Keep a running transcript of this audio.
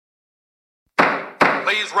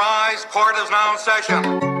Please rise. Court is now in session.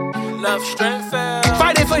 Love, strength,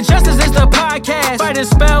 Fighting for Justice is the podcast. Fighting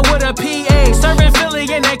spelled with a P-A. Serving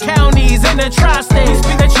Philly in the counties, in the tri-states.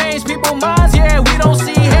 To change people's minds, yeah, we don't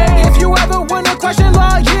see hate. If you ever want to question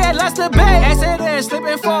law, yeah, let's debate. Accident, slip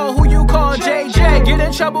and fall, who you call JJ? Get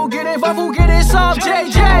in trouble, get involved, who get it solved,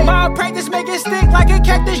 JJ. My practice make it stick like a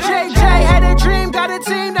cactus, JJ. Had a dream, got a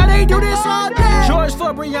team, now they do this all day. George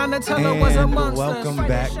for Breonna Taylor was amongst us. Welcome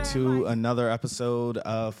back to another episode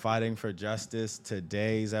of Fighting for Justice.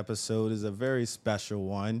 Today's episode is a very special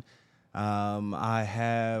one. I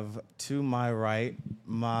have to my right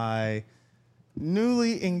my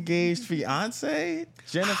newly engaged fiance,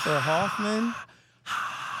 Jennifer Hoffman.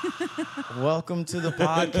 Welcome to the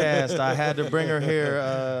podcast. I had to bring her here,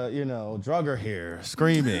 drug her here,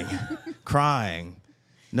 screaming, crying.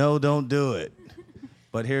 No, don't do it.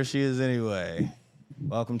 But here she is anyway.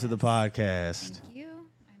 Welcome to the podcast. Thank you.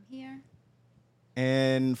 I'm here.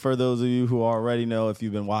 And for those of you who already know, if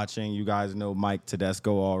you've been watching, you guys know Mike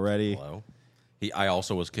Tedesco already. Hello. I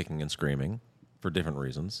also was kicking and screaming for different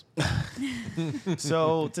reasons.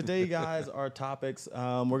 So today, guys, our topics,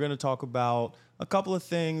 we're going to talk about a couple of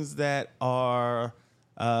things that are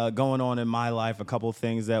going on in my life, a couple of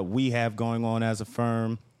things that we have going on as a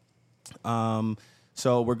firm.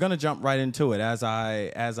 So we're going to jump right into it. As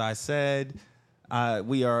I said,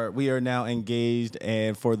 we are now engaged,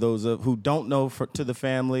 and for those who don't know, to the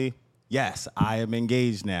family, yes, I am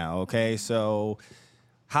engaged now. Okay, so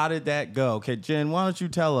how did that go? Okay, Jen, why don't you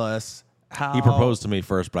tell us how He proposed to me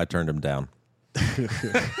first, but I turned him down.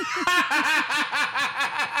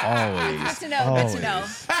 Always. Good to know. Good to know.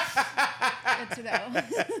 Good to know.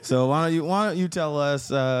 So why don't you tell us?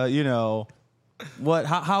 How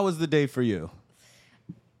was the day for you?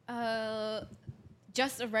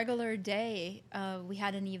 Just a regular day. We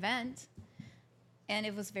had an event, and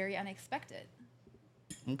it was very unexpected.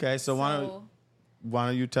 Okay, so why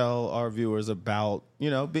don't you tell our viewers about,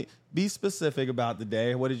 be specific about the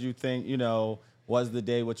day. What did you think, was the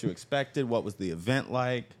day what you expected? What was the event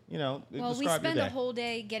like? Well, we spent a whole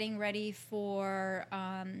day getting ready for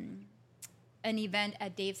an event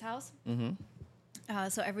at Dave's house. Mm-hmm.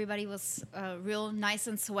 So everybody was real nice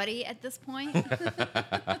and sweaty at this point.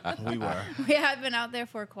 We were. We had been out there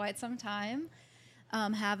for quite some time,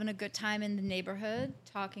 having a good time in the neighborhood,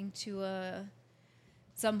 talking to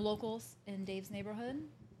some locals in Dave's neighborhood.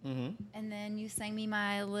 Mm-hmm. And then you sang me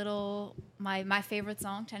my favorite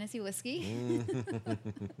song, Tennessee Whiskey.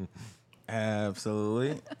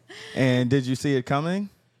 Absolutely. And did you see it coming?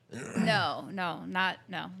 No, not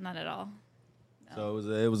at all. So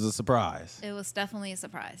it was a surprise. It was definitely a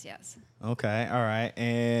surprise, yes. Okay, all right.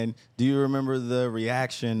 And do you remember the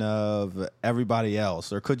reaction of everybody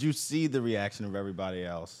else? Or could you see the reaction of everybody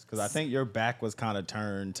else? Because I think your back was kind of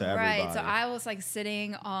turned to everybody. Right, so I was like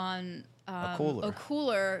sitting on a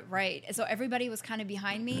cooler, right. So everybody was kind of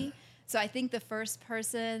behind me. So I think the first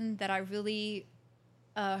person that I really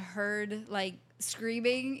heard like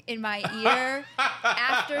screaming in my ear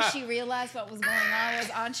after she realized what was going on was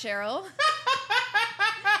Aunt Cheryl.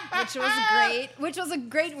 Which was a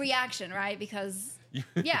great reaction, right? Because,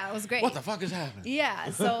 yeah, it was great. What the fuck is happening?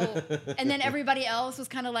 Yeah, so, and then everybody else was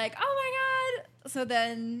kind of like, oh my God. So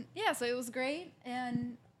then, yeah, so it was great.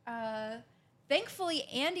 And thankfully,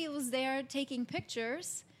 Andy was there taking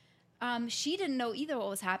pictures. She didn't know either what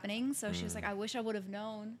was happening. So she was like, I wish I would have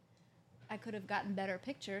known. I could have gotten better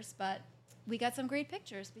pictures, but we got some great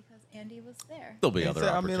pictures because Andy was there. There'll be other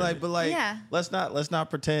opportunities. Yeah. let's not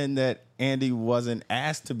pretend that Andy wasn't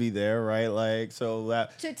asked to be there, right? Like, so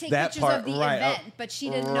that to take that pictures part, of the right, event, but she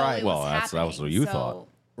didn't know it was happening. That was what you thought.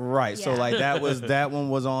 Right. Yeah. So like that one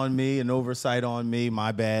was on me, an oversight on me.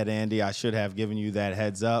 My bad, Andy. I should have given you that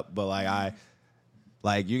heads up, but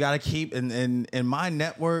you got to keep in my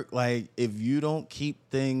network, like if you don't keep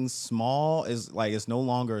things small, it's no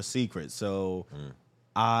longer a secret. So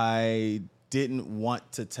I didn't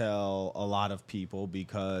want to tell a lot of people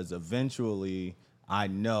because eventually I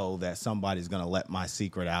know that somebody's going to let my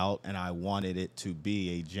secret out, and I wanted it to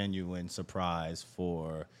be a genuine surprise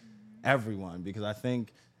for everyone because I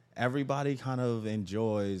think everybody kind of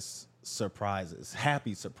enjoys surprises,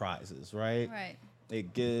 happy surprises, right? Right.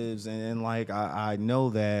 It gives, and I know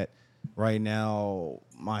that right now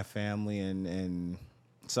my family and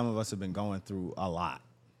some of us have been going through a lot,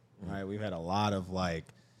 right? We've had a lot of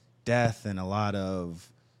death and a lot of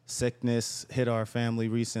sickness hit our family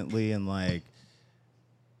recently, and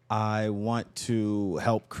I want to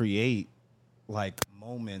help create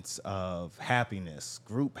moments of happiness,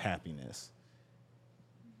 group happiness.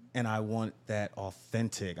 And I wanted that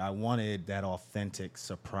authentic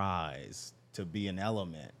surprise to be an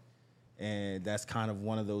element. and that's kind of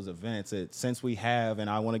one of those events. Since we have, and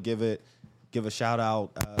I want to give a shout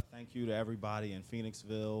out. Thank you to everybody in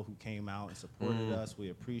Phoenixville who came out and supported us.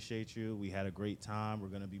 We appreciate you. We had a great time. We're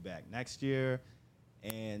going to be back next year.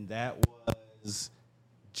 And that was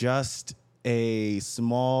just a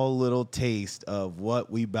small little taste of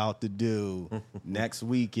what we about to do next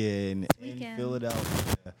weekend in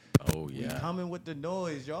Philadelphia. Oh yeah, we coming with the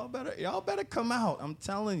noise. Y'all better come out. I'm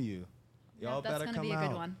telling you, y'all better come out. That's gonna be a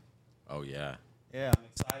good one. oh yeah. Yeah, I'm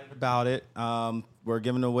excited about it. We're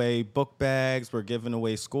giving away book bags. We're giving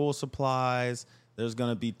away school supplies. There's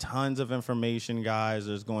going to be tons of information, guys.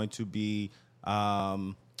 There's going to be.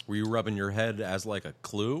 Were you rubbing your head as like a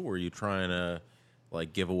clue? Were you trying to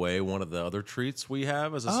like give away one of the other treats we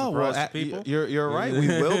have as a surprise to people? You're right. We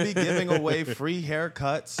will be giving away free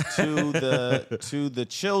haircuts to the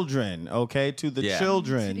children. Okay, to the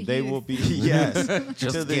children. To the they youth. will be yes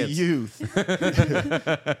Just to the kids. youth.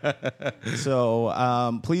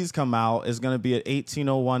 So please come out. It's going to be at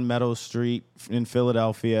 1801 Meadow Street in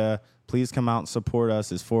Philadelphia. Please come out and support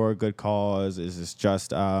us. It's for a good cause. It's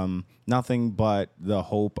just nothing but the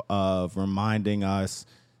hope of reminding us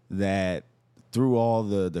that through all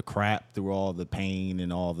the crap, through all the pain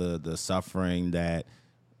and all the suffering, that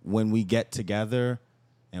when we get together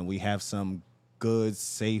and we have some good,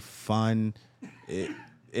 safe fun,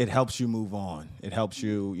 it helps you move on. It helps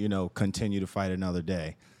you, continue to fight another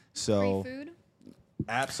day. So Free food.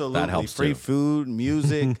 absolutely That helps free too. food,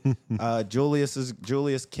 music.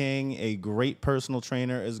 Julius King, a great personal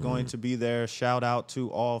trainer, is going to be there. Shout out to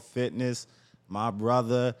All Fitness, my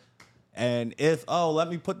brother. And let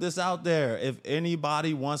me put this out there. If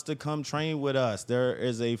anybody wants to come train with us, there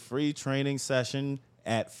is a free training session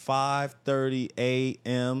at 5:30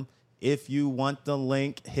 a.m. If you want the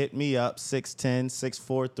link, hit me up,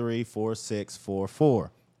 610-643-4644.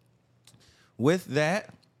 With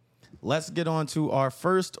that, let's get on to our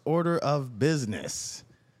first order of business.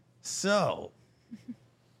 So,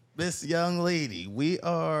 this young lady, we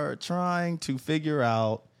are trying to figure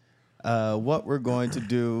out what we're going to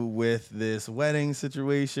do with this wedding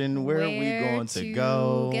situation. Where are we going to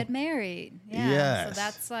go? Get married. Yeah. Yes. So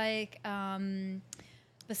that's like,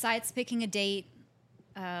 besides picking a date,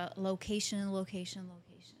 location.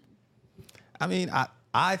 I mean,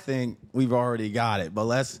 I think we've already got it, but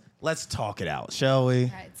let's talk it out, shall we? All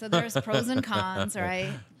right. So there's pros and cons,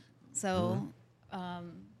 right? So,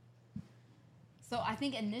 so I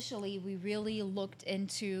think initially we really looked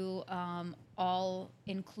into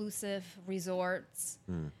all-inclusive resorts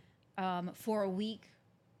for a week,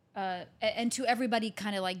 and to everybody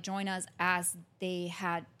kind of like join us as they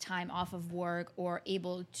had time off of work or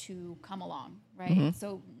able to come along, right?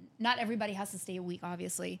 So not everybody has to stay a week,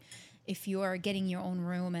 obviously, if you're getting your own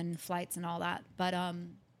room and flights and all that. But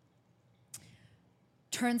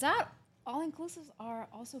turns out all-inclusives are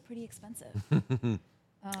also pretty expensive.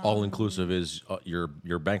 All inclusive is your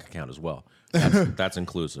bank account as well. That's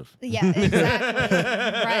inclusive. Yeah, exactly.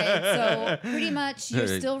 Right. So pretty much you're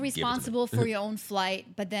Give it still to me. responsible for your own flight,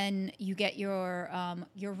 but then you get your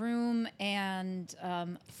room and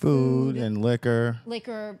Food and liquor.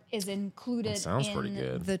 liquor is included That sounds in pretty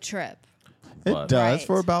good. the trip. It But- does Right.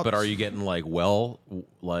 for about. But are you getting like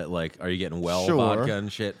are you getting Sure. vodka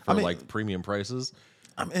and shit for I mean- like premium prices?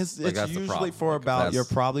 I mean, it's that's the usually problem. for Like, about, that's- you're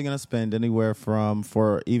probably going to spend anywhere from,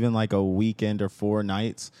 for even like a weekend or 4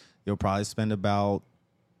 nights, you'll probably spend about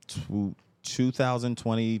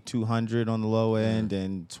 $2,200 on the low end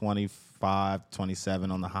and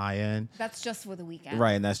 $25-27 on the high end. That's just for the weekend.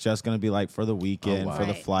 Right, and that's just going to be like for the weekend, wow. for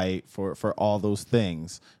the Right. flight, for all those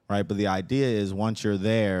things, right? But the idea is once you're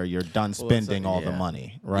there, you're done spending all the yeah.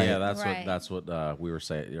 money, right? Yeah, Right. that's what we were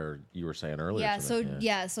saying, or you were saying earlier. Yeah. to So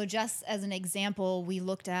me. so just as an example, we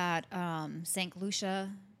looked at St.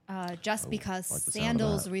 Lucia, just because like the sound of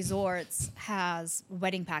Sandals that. Resorts has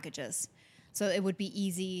wedding packages, so it would be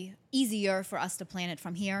easier for us to plan it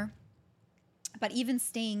from here. But even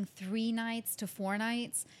staying 3 nights to 4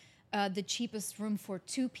 nights, the cheapest room for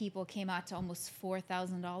 2 people came out to almost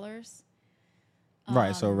 $4,000.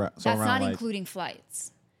 Right, so That's around not like, including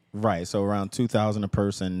flights. right, so around $2,000 a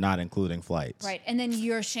person, not including flights. Right, and then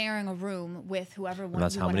you're sharing a room with whoever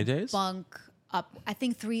that's you how want many to days? bunk up. I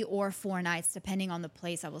think 3 or 4 nights, depending on the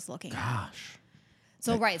place I was looking at. Gosh,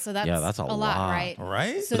 So so that's that's a lot. right?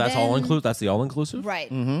 right? So But that's all then- inclusive. That's the all inclusive. Right.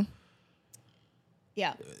 Mm-hmm.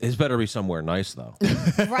 Yeah. It's better be somewhere nice though.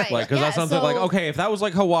 Right. Like, because yeah, that's something like, so- okay, if that was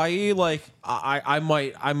like Hawaii, like I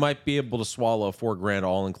might be able to swallow $4,000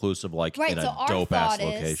 all inclusive, like Right. in So a our dope ass thought is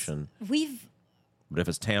location. But if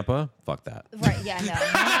it's Tampa, fuck that. Right? Yeah, no,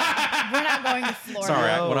 we're not going to Florida.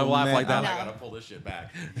 Sorry, when I laugh man, like that, no. I gotta pull this shit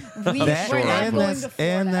back. We're not going to Florida.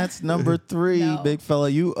 And that's number 3, No. big fella.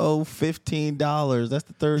 You owe $15. That's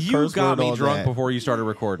the third You curse got word me all drunk that. before you started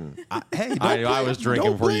recording. Hey, I was drinking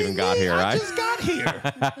don't before you even blame got me. here. I just got here.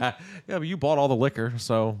 Yeah, but you bought all the liquor,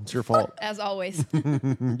 so it's your fault. As always.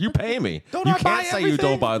 You pay me. Don't You I buy can't say you everything?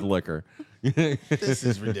 don't buy the liquor. This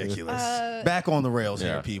is ridiculous. Back on the rails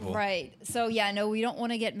Yeah. here, people. Right. So yeah, no, we don't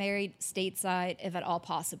want to get married stateside if at all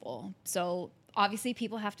possible. So obviously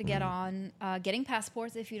people have to get on getting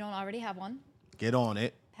passports if you don't already have one. Get on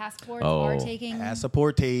it. Passports Oh. are taking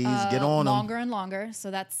Passportees, get on them. longer and longer. So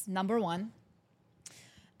that's number 1.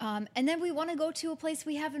 And then we want to go to a place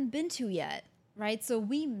we haven't been to yet, right? So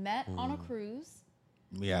we met on a cruise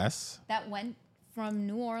Yes. that went from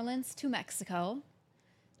New Orleans to Mexico.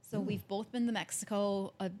 So we've both been to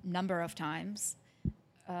Mexico a number of times.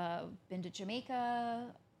 Been to Jamaica.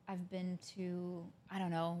 I've been to, I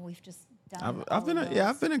don't know. We've just done. I've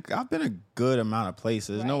been a good amount of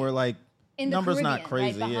places. Right. Nowhere like in the numbers Caribbean, not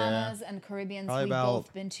crazy. right? Yeah, Bahamas and Caribbeans. Probably We've about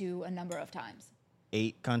both been to a number of times.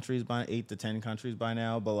 8 to 10 countries by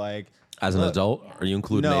now. But like As an look, adult, are you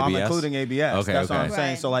including No, ABS? I'm including ABS. Okay, That's what okay. I'm saying.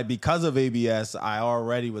 Right. So like because of ABS, I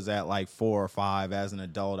already was at like 4 or 5. As an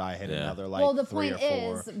adult, I hit Yeah. another like Well, the 3 point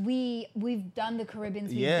or 4. is, we've done the Caribbean,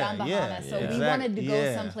 we've Yeah, done yeah, Bahamas, so yeah. we Exactly, wanted to go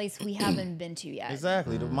yeah. someplace we haven't been to yet.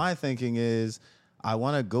 Exactly. My thinking is I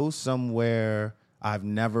want to go somewhere I've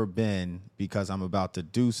never been because I'm about to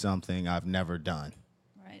do something I've never done.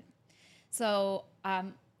 Right. So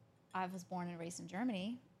I was born and raised in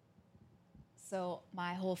Germany. So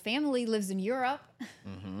my whole family lives in Europe.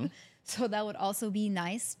 Mm-hmm. So that would also be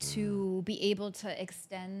nice to be able to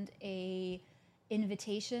extend a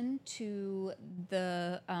invitation to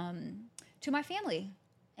the to my family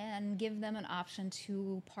and give them an option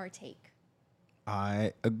to partake.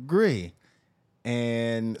 I agree.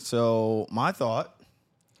 And so my thought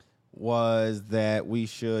was that we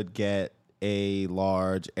should get a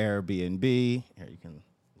large Airbnb. Here, you can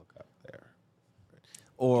look up there.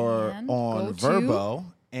 Or And on go to- Verbo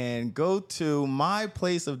and go to my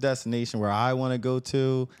place of destination where I want to go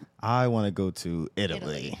to. I want to go to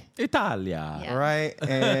Italy. Italia. Yeah. Right?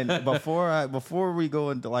 And before we go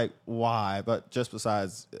into like why, but just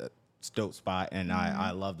besides dope spot and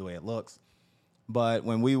I love the way it looks. But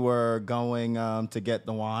when we were going to get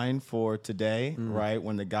the wine for today, right,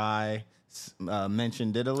 when the guy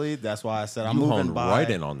mentioned Italy, that's why I said I'm You moving honed by. right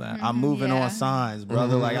in on that. I'm moving Yeah. on signs,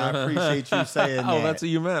 brother. Like I appreciate you saying that. Oh, that's what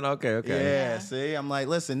you meant. Okay, okay. Yeah, Yeah. see, I'm like,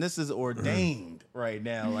 listen, this is ordained right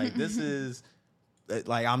now. Like this is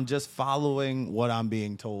like I'm just following what I'm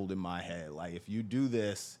being told in my head. Like if you do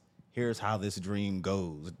this, here's how this dream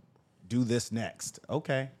goes. Do this next.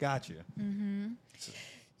 Okay, got you.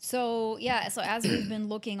 So yeah, so as we've been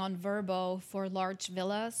looking on Verbo for large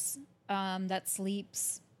villas that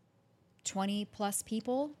sleeps 20 plus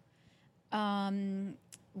people,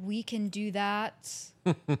 we can do that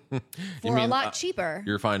for a mean, lot cheaper.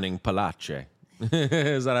 You're finding palace.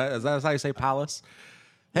 is that how you say palace?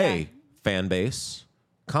 Hey, Yeah. fan base,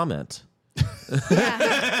 comment.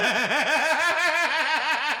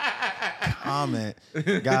 Comment.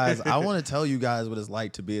 Guys, I want to tell you guys what it's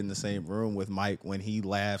like to be in the same room with Mike when he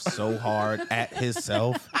laughs so hard at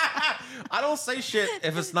himself. I don't say shit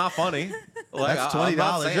if it's not funny. Like, That's I'm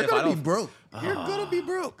not $20. saying You're if I gonna be don't- broke. You're gonna be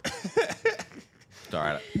broke. All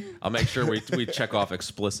right, I'll make sure we check off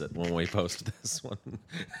explicit when we post this one.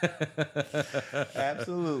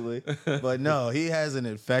 Absolutely. But no, he has an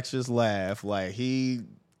infectious laugh. Like he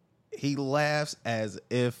laughs as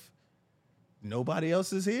if nobody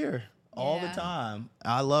else is here all the Yeah. time.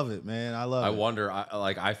 I love it, man. I love it. I wonder,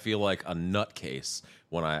 I feel like a nutcase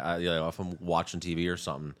when I if I'm watching TV or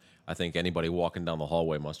something. I think anybody walking down the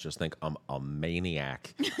hallway must just think I'm a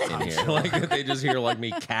maniac in here. Like they just hear like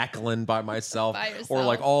me cackling by myself, By or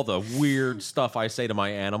like yourself. all the weird stuff I say to my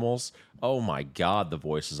animals. Oh my god, the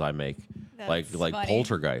voices I make, like That's like funny.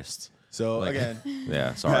 poltergeist. So Like- again,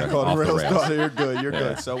 Yeah, sorry, back on off the the rails. rails. No, you're good. You're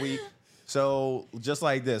good. So just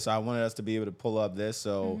like this, I wanted us to be able to pull up this.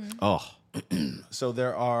 So Oh, so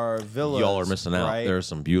there are villas. y'all are missing out. right? There's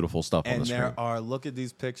some beautiful stuff on And the there screen. are, look at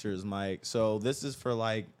these pictures, Mike. So this is for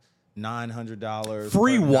like $900.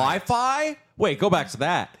 Free per night. Wi-Fi? Wait, go back to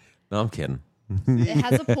that. No, I'm kidding. It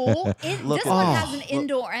has a pool. This Look one at- has an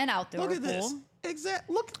indoor and outdoor Look at pool. this.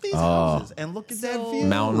 Look at these houses and look at that So- view.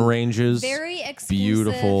 Mountain ranges, Very exclusive.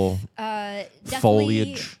 beautiful definitely,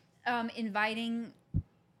 foliage. Inviting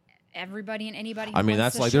everybody and anybody. I mean,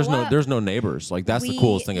 wants that's to like show up. there's no neighbors. Like that's the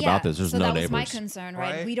coolest thing about this. There's so no that neighbors. was my concern,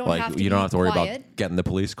 right? Right. We don't Like have to you don't be have to worry quiet. about getting the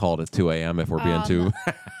police called at 2 a.m. if we're being too.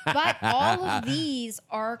 But all of these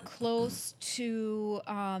are close to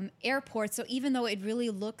airports, so even though it really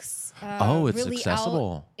looks It's really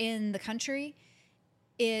accessible out in the country,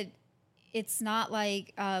 it's not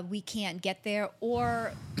like we can't get there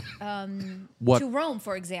or to Rome,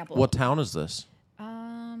 for example. What town is this?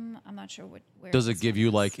 I'm not sure where. Does it this give one you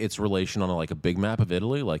is. like its relation on like a big map of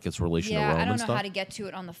Italy, like its relation to Rome I don't and know stuff? how to get to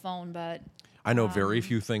it on the phone, but I know very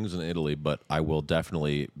few things in Italy, but I will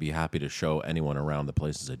definitely be happy to show anyone around the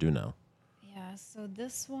places I do know. yeah. So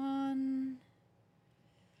this one.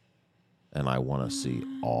 And I want to see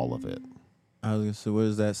all of it. I was gonna say, what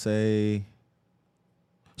does that say?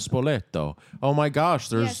 Spoleto. Oh my gosh,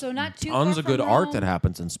 there's so not too tons far of good from art Rome. that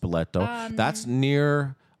happens in Spoleto. That's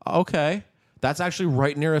near. Okay, that's actually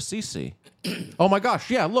right near Assisi. Oh my gosh,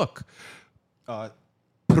 yeah. Look,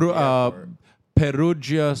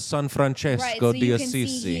 Perugia, San Francesco Right, so di you can Assisi.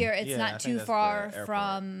 see here it's Yeah, I not think too that's the far airport.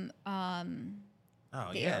 from Oh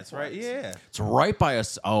the yeah, it's right. airport. Yeah. It's right by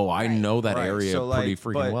us. Oh, I Right. know that Right, area so, pretty like,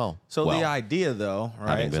 freaking but- well. So Well, the idea, though, right?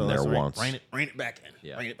 having been so there let's once. rein it back in.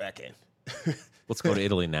 Yeah. Rein it back in. let's go to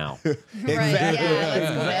Italy now. right. Yeah, let's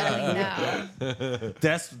go to Italy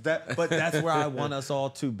now. But that's where I want us all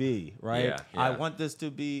to be, right? Yeah, I yeah. want this to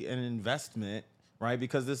be an investment, right?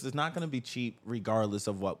 Because this is not going to be cheap regardless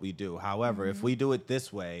of what we do. However, if we do it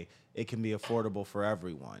this way, it can be affordable for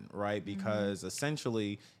everyone, right? Because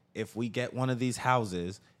essentially, if we get one of these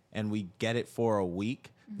houses and we get it for a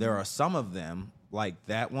week, there are some of them like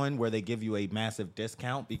that one where they give you a massive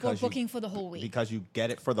discount For because booking for the whole week. because you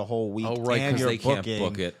get it for the whole week. Oh, right, and 'cause you're they can't booking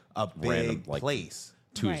book it a big random, like, place.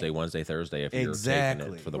 Tuesday, Right. Wednesday, Thursday if you're taking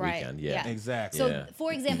Exactly. it for the Right, weekend. Yeah. Exactly. So, Yeah.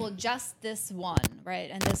 for example, just this one, right?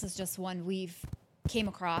 And this is just one we've came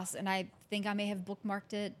across, and I think I may have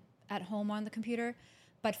bookmarked it at home on the computer.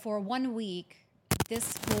 But for 1 week,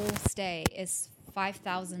 this whole stay is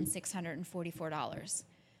 $5,644.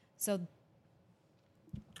 So,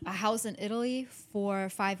 a house in Italy for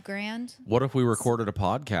 $5,000. What if we recorded a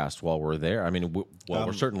podcast while we're there? I mean,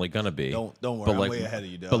 we're certainly gonna be. Don't worry, But I'm like, way ahead of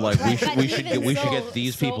you, dog. But like, Right, but we should even get so-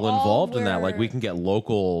 these so people all involved in that. Like, we we're- can get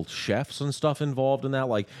local chefs and stuff involved in that.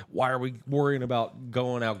 Like, why are we worrying about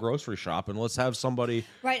going out grocery shopping? Let's have somebody.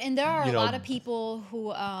 Right, and there are you a know- lot of people who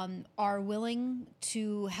are willing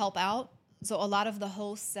to help out. So a lot of the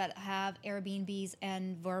hosts that have Airbnbs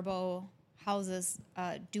and Verbo houses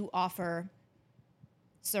do offer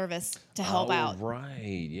service to help out.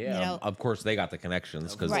 Right? Yeah. You know- of course, they got the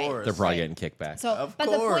connections because Right. they're probably Right. getting kickback. So, Of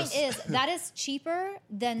but the course. point is that is cheaper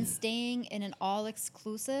than staying in an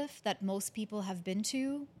all-exclusive that most people have been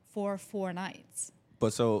to for 4 nights.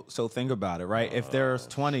 But so think about it, right? If there's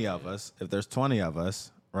 20 of us,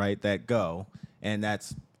 right, that go, and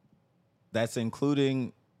that's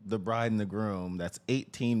including the bride and the groom, that's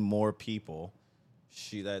 18 more people.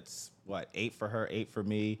 That's what, 8 for her, 8 for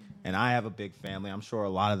me, and I have a big family. I'm sure a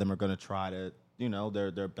lot of them are going to try to,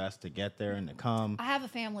 their best to get there and to come. I have a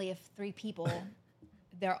family of 3 people.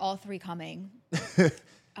 They're all 3 coming.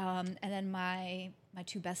 And then my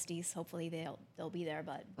 2 besties, hopefully they'll be there,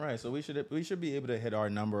 but Right, so we should be able to hit our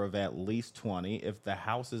number of at least 20. If the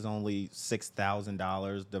house is only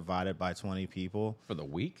 $6,000 divided by 20 people For the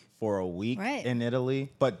week. for a week Right. in Italy,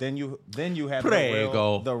 but then you have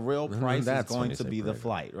Prego. the real price is That's when going you to say be the prego.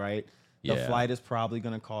 flight, right? The Yeah. flight is probably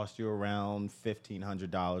going to cost you around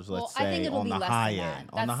 $1,500, let's well, say, I think it'll on be the less high than end.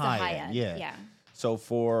 that. On the That's high end, yeah. Yeah. So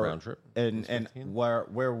for Round trip? and 15?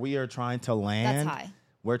 where we are trying to land, high.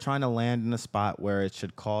 we're trying to land in a spot where it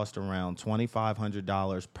should cost around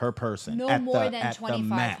 $2,500 per person. No at more the, than at the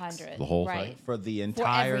max $2,500. The whole right. thing? for the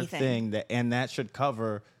entire everything. thing. And that should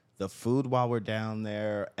cover the food while we're down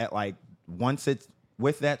there. At like once it's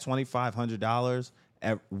with that $2,500,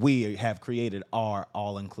 we have created our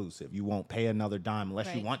all inclusive. You won't pay another dime unless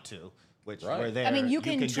you Right. want to. Which Right. we're there. I mean, you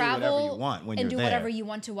can do travel whatever you want when and you're do there. whatever you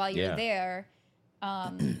want to while you're Yeah. there.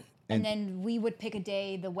 And then we would pick a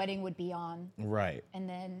day the wedding would be on. Right. And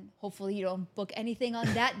then hopefully you don't book anything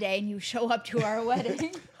on that day and you show up to our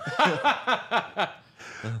wedding.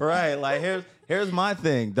 Right. Like here's my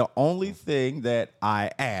thing. The only thing that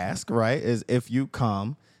I ask, right, is if you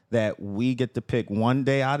come, that we get to pick one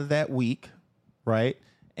day out of that week, right?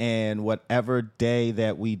 And whatever day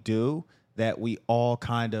that we do, that we all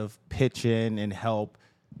kind of pitch in and help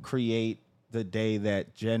create the day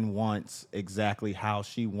that Jen wants exactly how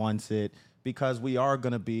she wants it, because we are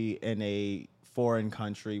going to be in a foreign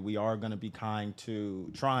country. We are going to be trying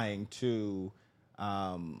to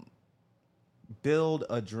build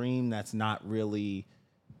a dream that's not really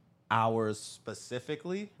ours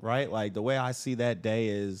specifically, right? Like the way I see that day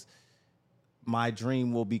is my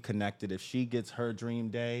dream will be connected if she gets her dream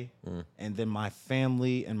day, and then my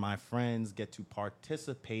family and my friends get to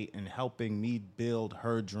participate in helping me build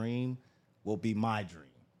her dream will be my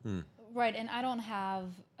dream. Right, and I don't have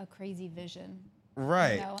a crazy vision.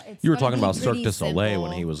 Right. It's You were gonna talking be about Cirque pretty du Soleil simple.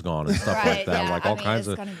 when he was gone and stuff Right, like that. yeah. Like all I mean, kinds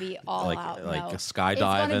it's of gonna be all like out. like no. skydiving.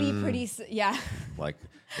 It's gonna be pretty. Yeah. Like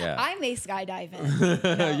yeah. I may skydive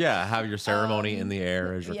in. No. Yeah, have your ceremony in the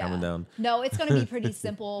air as you're Yeah. coming down. No, it's going to be pretty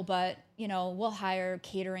simple, but we'll hire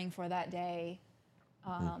catering for that day.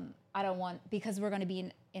 I don't want, because we're going to be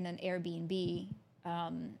in an Airbnb,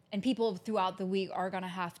 and people throughout the week are going to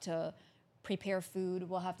have to prepare food.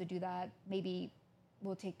 We'll have to do that. Maybe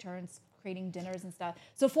we'll take turns creating dinners and stuff.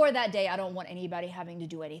 So for that day, I don't want anybody having to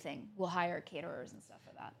do anything. We'll hire caterers and stuff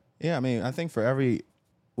for that. Yeah, I mean, I think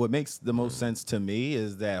what makes the most sense to me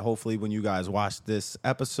is that hopefully when you guys watch this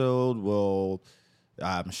episode,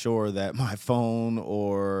 I'm sure that my phone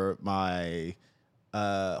or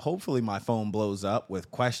hopefully my phone blows up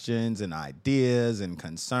with questions and ideas and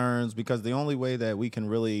concerns, because the only way that we can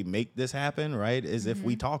really make this happen, right, is if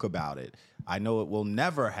we talk about it. I know it will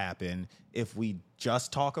never happen if we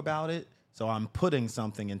just talk about it. So I'm putting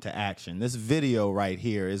something into action. This video right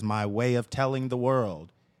here is my way of telling the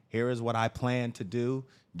world, here is what I plan to do.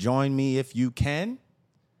 Join me if you can.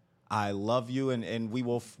 I love you, and we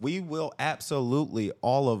will absolutely,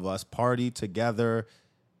 all of us, party together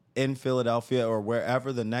in Philadelphia or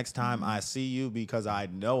wherever the next time I see you, because I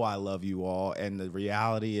know I love you all. And the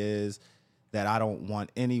reality is that I don't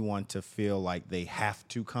want anyone to feel like they have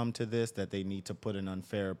to come to this, that they need to put an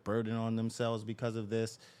unfair burden on themselves because of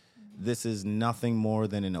this. This is nothing more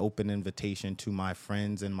than an open invitation to my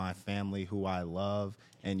friends and my family who I love,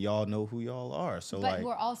 and y'all know who y'all are. So, But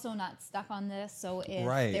we're also not stuck on this. So if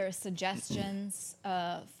there are suggestions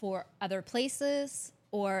for other places,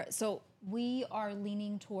 so we are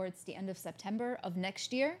leaning towards the end of September of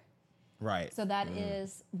next year. Right. So that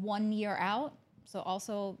is 1 year out. So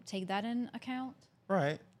also take that in account.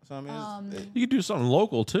 Right. So I mean, You could do something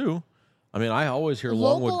local too. I mean, I always hear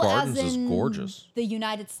Longwood Gardens is gorgeous. The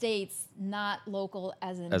United States, not local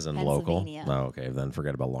as in Local? Pennsylvania. Oh, okay. Then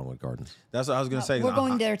forget about Longwood Gardens. that's what I was going to say. We're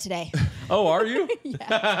going there today. Oh, are you?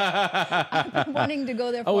 I've been wanting to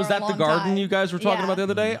go there for a long time. Oh, is that the garden you guys were talking about the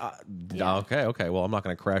other day? Yeah. Okay. Well, I'm not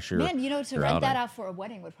going to crash your Man, to your rent that outing. out for a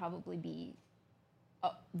wedding would probably be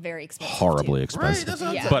very expensive. Horribly too. expensive. Right, that's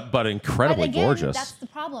what I'm but But incredibly again, gorgeous. that's the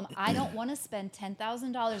problem. I don't want to spend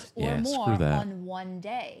 $10,000 or Yeah, more screw that. on one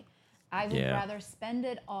day. I would Yeah. rather spend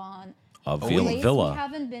it on A place villa. we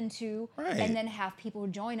haven't been to, Right. and then have people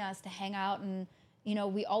join us to hang out. And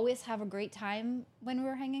we always have a great time when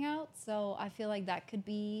we're hanging out. So I feel like that could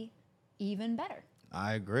be even better.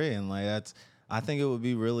 I agree, and I think it would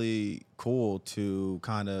be really cool to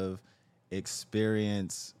kind of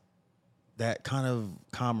experience that kind of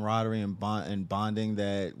camaraderie and bonding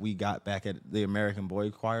that we got back at the American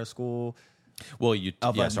Boys Choir School Well,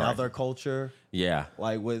 of another culture. Yeah.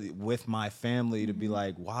 Like with my family, to be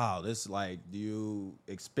like, wow, this you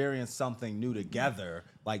experience something new together.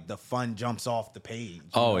 Like the fun jumps off the page. You know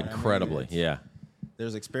Oh, what I mean? incredibly. It's- Yeah.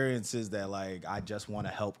 There's experiences that I just want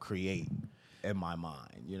to help create in my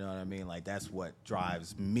mind. You know what I mean? Like that's what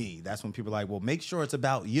drives me. That's when people are like, well, make sure it's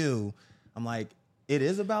about you. I'm like, it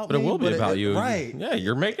is about But me. it will be about you. Right. Yeah,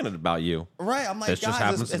 you're making it about you. Right. I'm like, This just guys,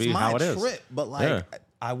 happens it's to be my how it is. trip, but Yeah.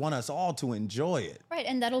 I want us all to enjoy it. Right,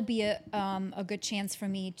 and that'll be a good chance for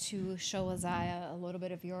me to show Isaiah a little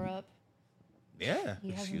bit of Europe. Yeah.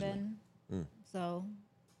 He hasn't been. So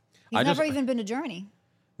I he's never just- even been to Germany.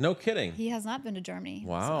 No kidding. He has not been to Germany.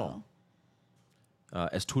 Wow. So,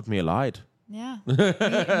 Es tut mir leid. yeah. Me too.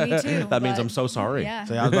 That means but- I'm so sorry. Yeah.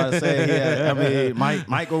 So I was about to say,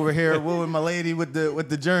 Mike over here wooing my lady with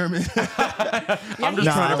the German. I'm just he's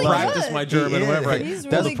trying to really practice good. my German He whenever is. He's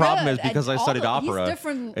That's really the problem good is because at I studied all- he's opera.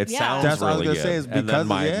 different- It yeah. sounds That's what I was really gonna good. say, is and then because-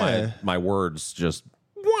 my, yeah. my words just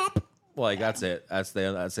whop. Like that's it. That's the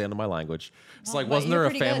end of my language. It's No, like but wasn't you're there a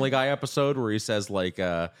pretty Family good. Guy episode where he says like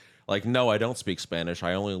no, I don't speak Spanish.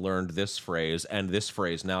 I only learned this phrase and this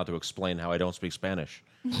phrase now to explain how I don't speak Spanish.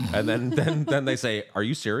 And then they say, "Are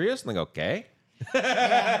you serious?" And they go, "Okay."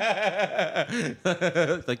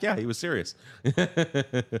 Like, yeah, he was serious.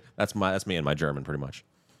 That's me and my German, pretty much.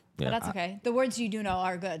 Yeah. But that's okay. The words you do know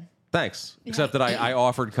are good. Thanks. Except that I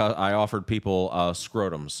offered people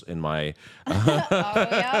scrotums in my. Oh,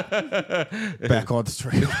 yeah. Back on the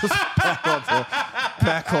trails.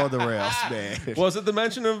 back on the rails, man. Was it the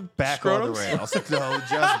mention of Back scrotums? on the rails. No,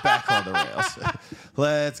 just back on the rails.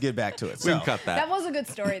 Let's get back to it. We can cut that. That was a good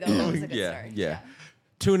story, though. That was a good yeah, story. yeah.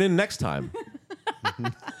 Tune in next time.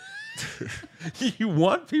 You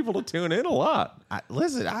want people to tune in a lot.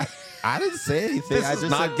 Listen, I didn't say anything. This I is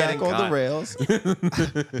just not said back getting on cut. the rails.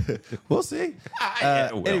 We'll see.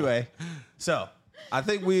 It will. Anyway, so I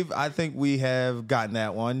think we have gotten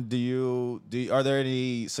that one. Are there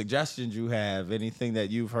any suggestions you have? Anything that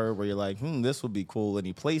you've heard where you're like, this would be cool?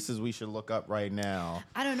 Any places we should look up right now?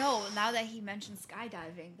 I don't know. Now that he mentioned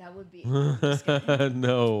skydiving, that would be. Just kidding.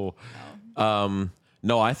 No.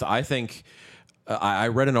 No, I think I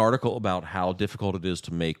read an article about how difficult it is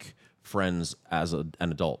to make friends as an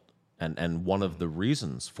adult. And one of the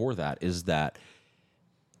reasons for that is that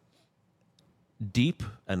deep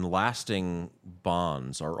and lasting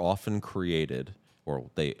bonds are often created, or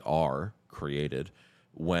they are created,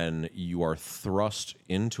 when you are thrust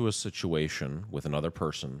into a situation with another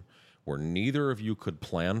person where neither of you could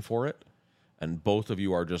plan for it, and both of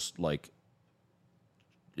you are just like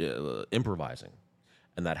improvising.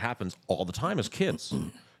 And that happens all the time as kids.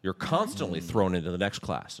 You're constantly thrown into the next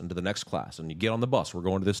class, and you get on the bus. We're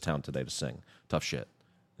going to this town today to sing. Tough shit.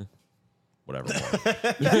 Whatever.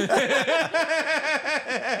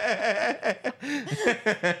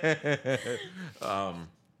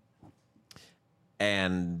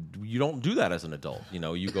 And you don't do that as an adult. You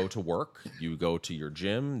know, you go to work, you go to your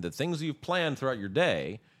gym, the things you've planned throughout your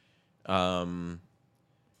day. And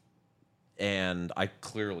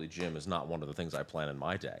gym is not one of the things I plan in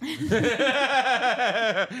my day.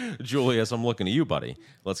 Julius, I'm looking at you, buddy.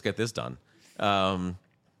 Let's get this done.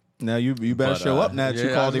 Now you better show up now that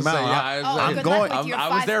you called him out. I'm going.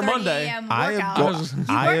 I was there Monday. I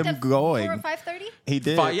am going. 4 or 5:30? He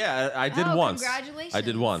did. I did once. Congratulations. I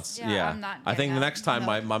did once. Yeah. I'm not I think the getting next time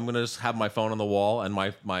that. I'm gonna just have my phone on the wall and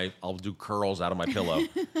I'll do curls out of my pillow.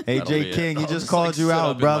 Hey, That'll Jay be King, it. he I'll just just, called like, you sit out,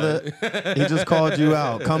 up in brother. He just called you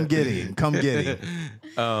out. Come get him. Come get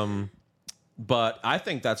him. But I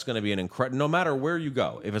think that's going to be an incredible. No matter where you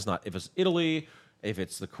go, if it's Italy, if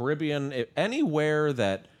it's the Caribbean, anywhere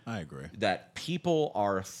that I agree that people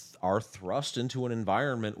are thrust into an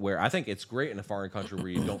environment where I think it's great in a foreign country where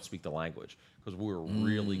you don't speak the language, because we're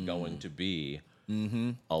really going to be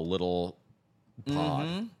a little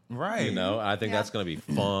pod, right? You know, I think that's going to be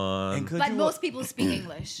fun. But most people speak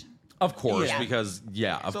English. Of course, Yeah. because of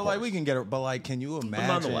So course. like we can get it, but like, can you imagine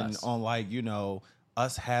nonetheless. on like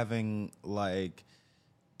us having like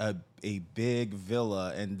a big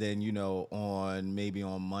villa, and then on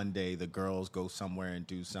Monday the girls go somewhere and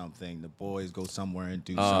do something, the boys go somewhere and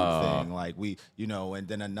do something, like we and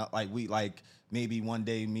then maybe one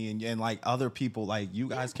day me and like other people, like you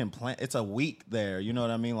guys can plan. It's a week there, you know what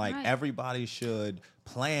I mean? Like everybody should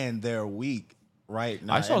plan their week. Right.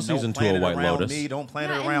 I saw season 2 of White Lotus. Don't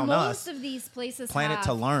plan it and around us. most of these places Plan it have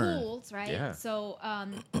to learn. pools, right? Yeah. So,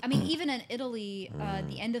 even in Italy,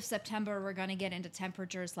 the end of September, we're going to get into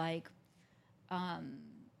temperatures like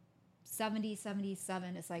 70,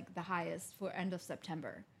 77 is like the highest for end of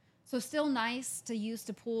September. So still nice to use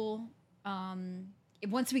the pool.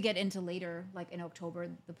 Once we get into later, like in October,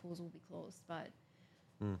 the pools will be closed, but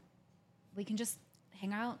we can just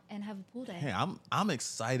hang out and have a pool day. Hey, I'm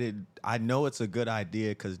excited. I know it's a good idea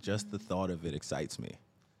because just the thought of it excites me.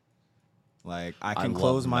 Like I can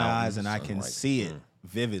close my eyes and I can like, see it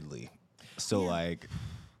vividly. So like,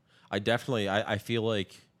 I definitely I feel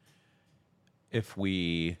like if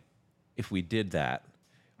we did that,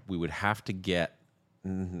 we would have to get.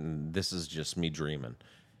 This is just me dreaming.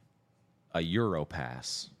 A Euro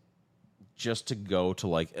pass, just to go to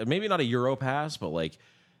like maybe not a Euro pass, but like.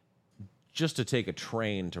 Just to take a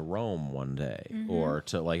train to Rome one day, or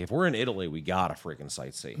to like if we're in Italy, we gotta freaking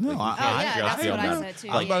sightsee. No, like, that's what I said too.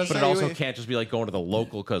 But it also can't just be like going to the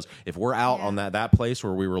local, because if we're out on that place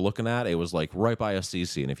where we were looking at, it was like right by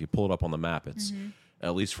Assisi, and if you pull it up on the map, it's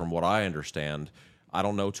at least from what I understand. I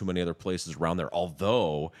don't know too many other places around there,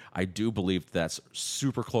 although I do believe that's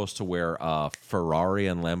super close to where Ferrari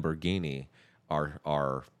and Lamborghini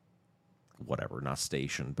are whatever, not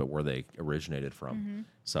stationed, but where they originated from.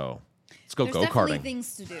 So. Let's go There's go-karting. definitely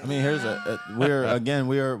things to do. I mean, here's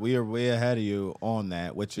we are way ahead of you on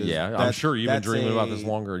that, which is I'm sure you've been dreaming about this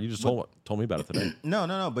longer. You just told me about it today.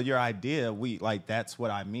 No. But your idea, that's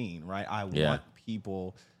what I mean, right? I want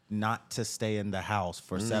people not to stay in the house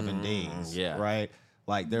for 7 days, right?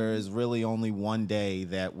 Like there is really only one day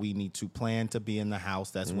that we need to plan to be in the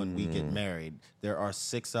house. That's when we get married. There are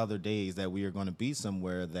 6 other days that we are going to be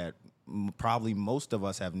somewhere that probably most of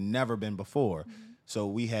us have never been before. So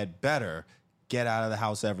we had better get out of the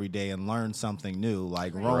house every day and learn something new.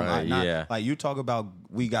 Like Rome, like you talk about,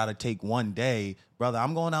 we got to take one day, brother.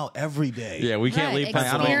 I'm going out every day. Yeah, we can't leave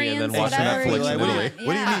Pennsylvania and then watch Netflix.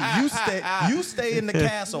 What do you mean? You stay in the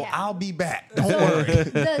castle. I'll be back. Don't worry.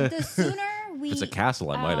 The sooner If it's a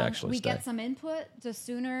castle, I might actually we stay. get some input, the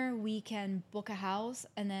sooner we can book a house,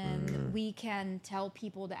 and then we can tell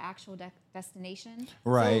people the actual destination.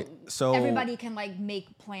 Right. So everybody can like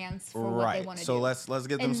make plans for what they want to do. So let's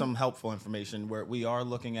give them some helpful information. Where we are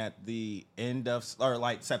looking at the end of or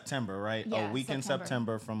like September, right? Yeah, a week in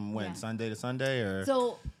September from when? Yeah. Sunday to Sunday, or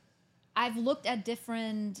So I've looked at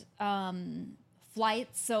different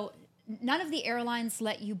flights. So none of the airlines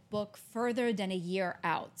let you book further than a year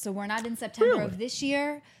out. So we're not in September of this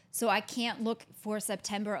year. So I can't look for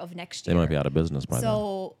September of next year. They might be out of business by then.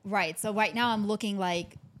 So right now I'm looking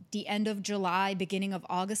like the end of July, beginning of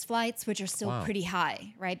August flights, which are still pretty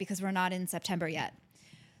high, right? Because we're not in September yet.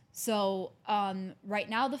 So right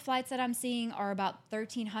now the flights that I'm seeing are about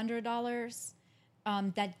 $1,300.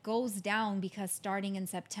 That goes down because starting in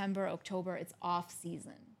September, October, it's off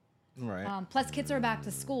season. right. Plus kids are back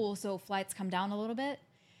to school, so flights come down a little bit.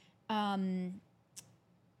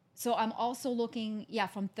 So I'm also looking,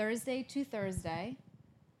 from Thursday to Thursday,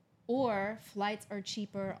 or flights are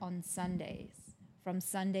cheaper on Sundays, from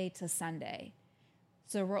Sunday to Sunday.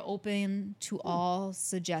 So we're open to all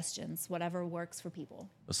suggestions, whatever works for people.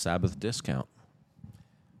 A Sabbath discount.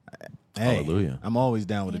 Hey, Hallelujah. I'm always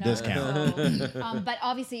down with a discount. So, but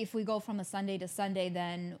obviously, if we go from a Sunday to Sunday,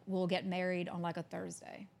 then we'll get married on like a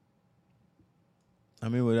Thursday. I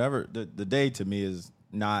mean, whatever. The day to me is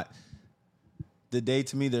not. The day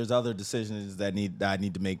to me, there's other decisions that I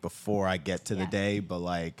need to make before I get to the day. But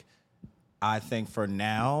like, I think for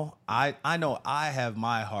now, I know I have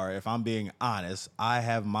my heart. If I'm being honest, I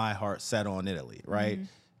have my heart set on Italy. Right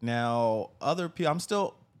now, other people, I'm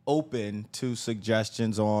still open to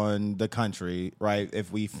suggestions on the country. Right,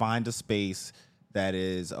 if we find a space that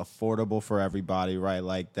is affordable for everybody. Right,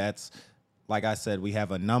 like that's like I said, we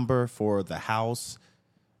have a number for the house.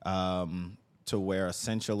 To where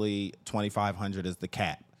essentially $2,500 is the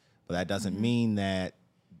cap, but that doesn't mean that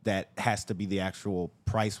has to be the actual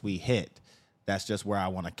price we hit. That's just where I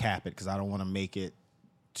want to cap it because I don't want to make it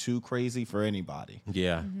too crazy for anybody.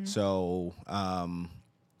 Yeah. So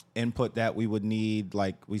input that we would need,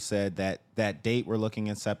 like we said, that date we're looking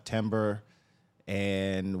in September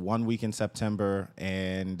and 1 week in September,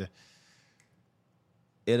 and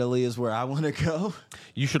Italy is where I want to go.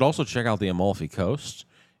 You should also check out the Amalfi Coast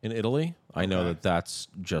in Italy. I know that that's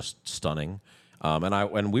just stunning.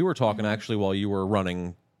 And we were talking actually while you were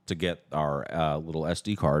running to get our little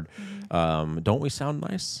SD card. Don't we sound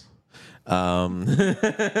nice? We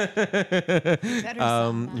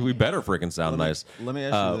better freaking sound nice. Let me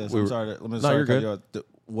ask you this. I'm sorry. Let me you're good. you off.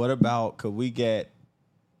 What about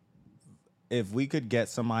if we could get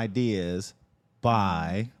some ideas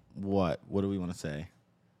by what? What do we want to say?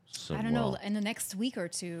 So, I don't know, in the next week or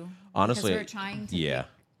two. Honestly, because we're trying to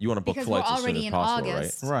you want to book because flights we're as soon already as in possible,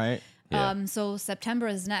 August. Right. Yeah. So September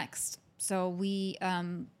is next. So we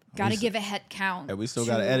got to give a head count. And we still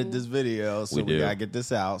got to edit this video, so we got to get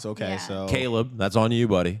this out. So, okay, Yeah. so Caleb, that's on you,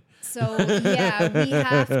 buddy. So we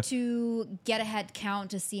have to get a head count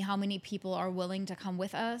to see how many people are willing to come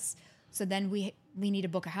with us. So then we need to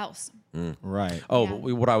book a house. right. Oh, Yeah.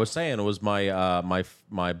 but what I was saying was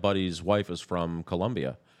my buddy's wife is from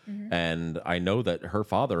Colombia, and I know that her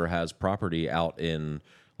father has property out in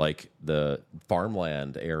like the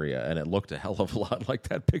farmland area, and it looked a hell of a lot like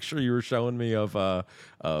that picture you were showing me of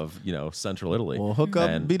Central Italy. Well, hook up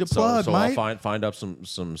and be the so plug, Mike. I'll find up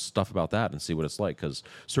some stuff about that and see what it's like, because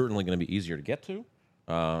certainly going to be easier to get to.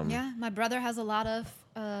 Yeah, my brother has a lot of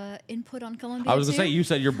input on Colombia. I was going to say, you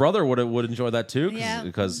said your brother would enjoy that too, Yeah.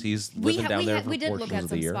 because he's living down there for we did look portions at of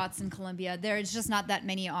the some year. spots in Colombia. There's just not that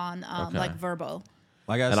many on like Verbo.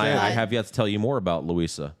 Like I And said, I have yet to tell you more about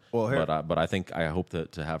Luisa, Well, here- but I think I hope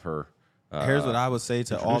to have her. here's what I would say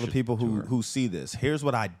to all the introduce people to her. who see this. Here's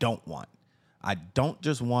what I don't want. I don't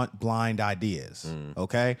just want blind ideas,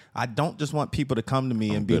 okay? I don't just want people to come to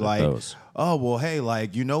me and be good at like, those. oh, well, hey,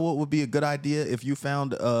 like, you know what would be a good idea if you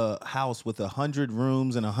found a house with 100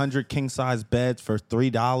 rooms and 100 king-size beds for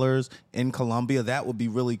 $3 in Colombia? That would be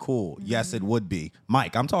really cool. Yes, it would be.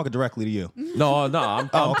 Mike, I'm talking directly to you. No, I'm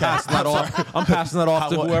passing that off. I'm passing that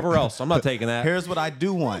off to whoever else. I'm not taking that. Here's what I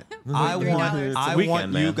do want. I $3. want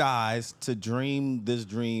Weekend, you man. guys to dream this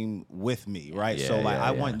dream with me, right? Yeah, so like yeah,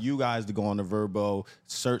 I yeah. want you guys to go on the Verbo,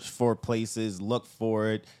 search for places, look for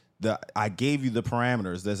it. I gave you the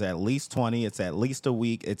parameters. There's at least 20. It's at least a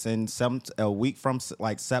week. It's in a week from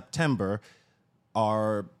like September.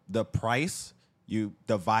 Are the price, you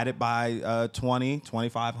divide it by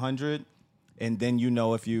 2,500, and then you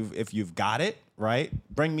know if you've got it, right?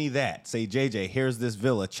 Bring me that. Say, JJ, here's this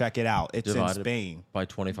villa. Check it out. It's in Divided Spain. by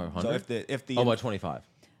 2,500. So if the by 25.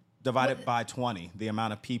 Divided by 20, the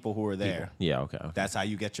amount of people who are there. Yeah, okay. That's how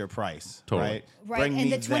you get your price. Totally. Right? Right, Bring and me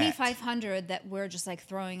the that. 2,500 that we're just like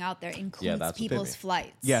throwing out there includes that's people's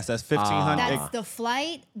flights. Yes, that's 1,500. That's the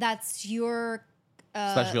flight. That's your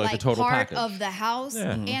Especially like the total part package. of the house,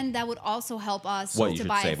 and that would also help us What you to should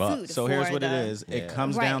buy save up. food. So here's for what it the- is. It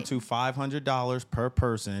comes down Right. to $500 per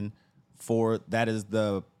person for that is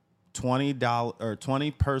the $20 or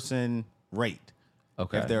 20 person rate.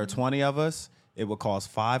 Okay. If there are 20 of us, it would cost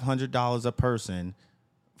 $500 a person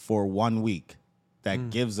for 1 week. That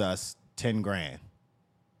gives us 10 grand.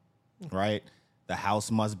 Right? The house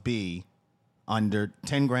must be under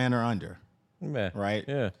 10 grand or under. Yeah. Right?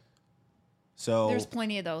 Yeah. So There's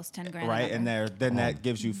plenty of those 10 grand. right, and there. then that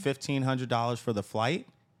gives you $1,500 for the flight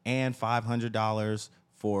and $500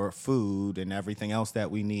 for food and everything else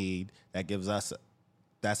that we need. That gives us.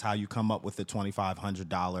 That's how you come up with the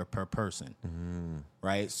 $2,500 per person,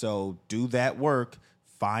 right? So do that work,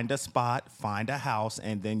 find a spot, find a house,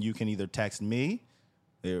 and then you can either text me,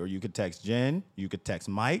 or you could text Jen, you could text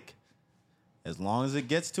Mike. As long as it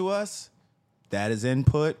gets to us, that is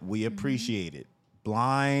input. We appreciate it.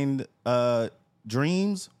 Blind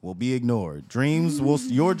dreams will be ignored.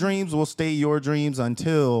 Your dreams will stay your dreams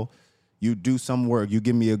until you do some work. You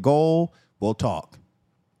give me a goal, we'll talk.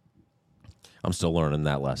 I'm still learning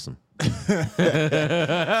that lesson.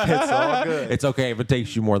 It's all good. It's okay if it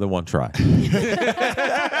takes you more than one try.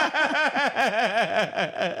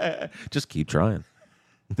 Just keep trying.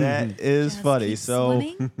 That is Just funny. keep So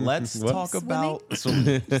swimming. let's talk about.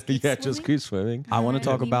 Yeah, just keep swimming. I want to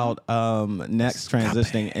talk about next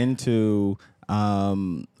transitioning into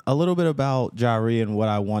a little bit about Jari and what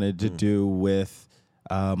I wanted to do with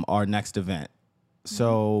our next event.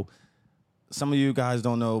 So some of you guys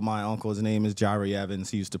don't know my uncle. His name is Jari Evans.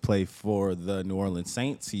 He used to play for the New Orleans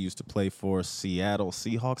Saints. He used to play for Seattle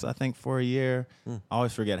Seahawks, I think, for a year. I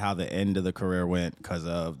always forget how the end of the career went because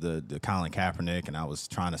of the Colin Kaepernick, and I was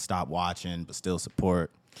trying to stop watching but still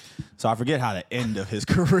support. So I forget how the end of his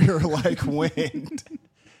career went.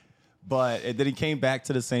 But then he came back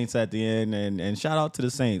to the Saints at the end, and shout out to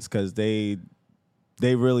the Saints because they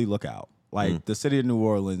really look out. Like the city of New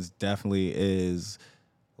Orleans definitely is.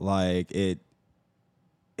 Like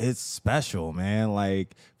it's special, man.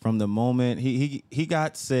 Like from the moment he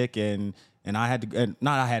got sick and I had to, and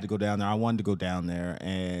not I had to go down there. I wanted to go down there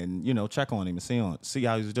and check on him and see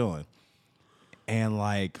how he's doing. And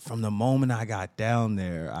like from the moment I got down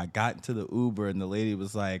there, I got into the Uber and the lady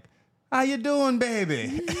was like, "How you doing,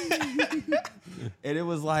 baby?" And it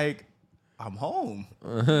was like, I'm home.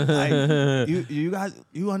 Like you guys,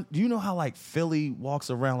 do you know how like Philly walks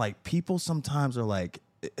around? Like people sometimes are like.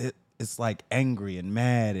 It's like angry and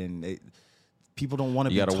mad, and people don't want to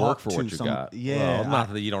be You got to talked work for what to. you got. Yeah, Well,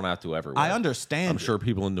 not that you don't have to everywhere. I understand. I'm sure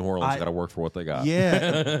people in New Orleans I- got to work for what they got.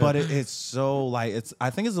 Yeah, but it's so like I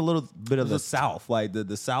think it's a little bit of the South. Like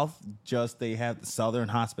the South, they have the Southern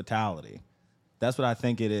hospitality. That's what I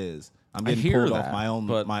think it is. I'm getting hear pulled that, off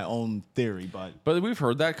but- my own theory, But we've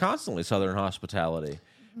heard that constantly, Southern hospitality.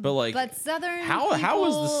 But like, But Southern how is the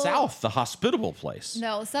people- South the hospitable place?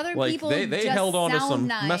 No, Southern Like, people they just held on to sound some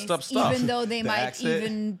nice, messed up stuff. even though they The might accent.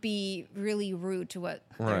 even be really rude to what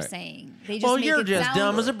they're Right. saying. They just make it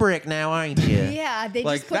sound, brick now, ain't you? Yeah, they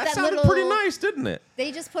Like just put that that sounded little. pretty nice, didn't it?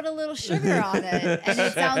 They just put a little sugar on it, and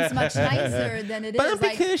it sounds much nicer than it is. Bumpy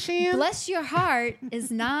Like, cushion. bless your heart is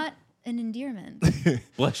not an endearment.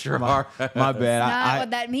 Bless your heart. my bad. Not what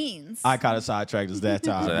that means. I kind of sidetracked us that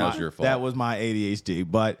time. So that was your fault. That was my ADHD.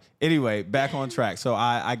 But anyway, back on track. So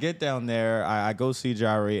I get down there. I go see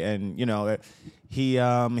Jari, and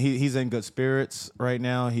he's in good spirits right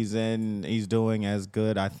now. He's doing as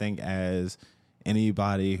good, I think, as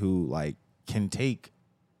anybody who like can take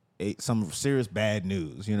some serious bad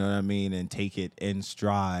news. You know what I mean, and take it in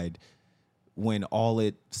stride. When all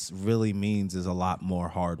it really means is a lot more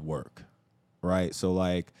hard work, right? So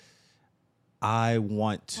like, I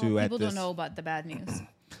want to Well, at people this. don't know about the bad news.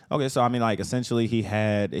 Okay, so I mean, like essentially, he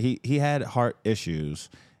had heart issues.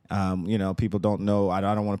 People don't know. I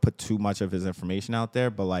don't want to put too much of his information out there,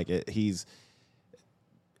 but like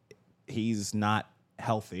he's not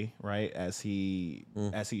healthy, right? As he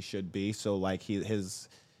should be. So like his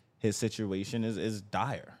situation is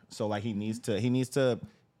dire. So like he needs to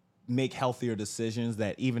make healthier decisions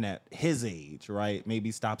that even at his age, right?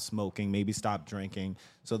 Maybe stop smoking, maybe stop drinking.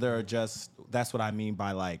 So that's what I mean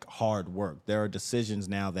by like hard work. There are decisions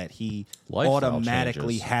now that he Lifestyle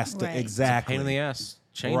automatically changes. has to Right. exactly. Pain in the ass.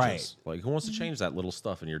 changes. Right. Like, who wants to change that little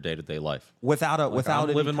stuff in your day-to-day life? without I'm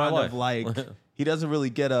any living my kind life. of like he doesn't really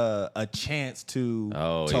get a chance to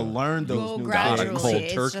learn those Go new gradually. God, a things. cold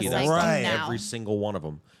It's turkey. just That's like Right. now. every single one of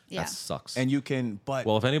them. Yeah. That sucks. And you can, but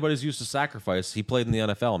well, if anybody's used to sacrifice, he played in the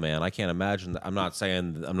NFL, man. I can't imagine that. I'm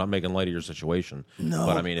not making light of your situation. No.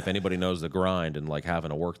 But I mean, if anybody knows the grind and like having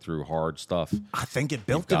to work through hard stuff, I think it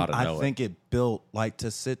built You've him. gotta I know think it built like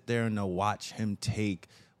to sit there and to watch him take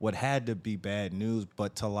what had to be bad news,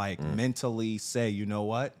 but to like mentally say, you know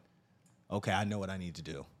what? Okay, I know what I need to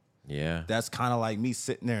do. yeah. That's kind of like me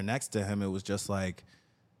sitting there next to him. It was just like,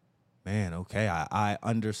 man, okay, I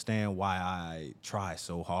understand why I try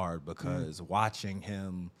so hard because watching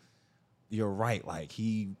him, you're right. Like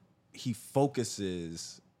he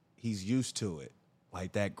focuses, he's used to it.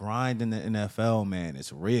 Like that grind in the NFL, man,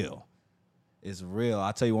 it's real. It's real.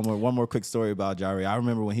 I'll tell you one more quick story about Jari. I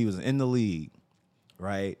remember when he was in the league,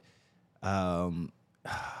 right? I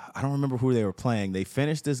don't remember who they were playing. They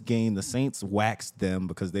finished this game. The Saints waxed them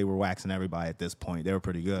because they were waxing everybody at this point. They were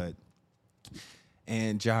pretty good.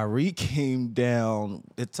 And Jari came down.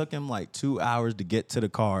 It took him like 2 hours to get to the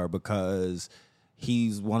car because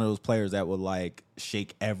he's one of those players that would like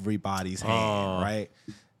shake everybody's hand, right?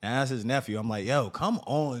 And that's his nephew. I'm like, yo, come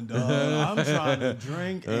on, dog. I'm trying to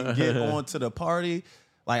drink and get on to the party.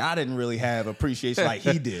 Like, I didn't really have appreciation like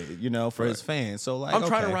he did, you know, for his fans. So, like, I'm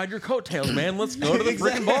trying to okay. ride your coattails, man. Let's go to the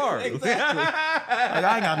freaking Exactly, bar. Exactly. Like,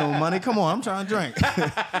 I ain't got no money. Come on, I'm trying to drink.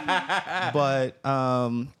 But,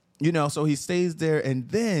 you know, so he stays there. And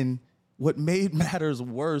then what made matters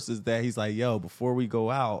worse is that he's like, yo, before we go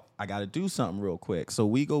out, I got to do something real quick. So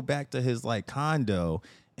we go back to his, like, condo,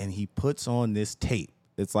 and he puts on this tape.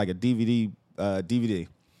 It's like a DVD.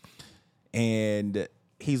 And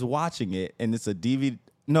he's watching it, and it's a DVD.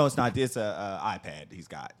 No, it's not. It's a iPad he's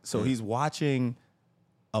got. So he's watching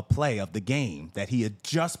a play of the game that he had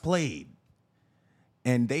just played,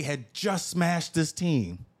 and they had just smashed this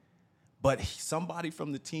team. But somebody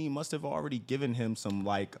from the team must have already given him some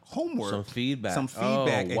like homework, Some feedback.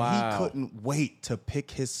 and wow. he couldn't wait to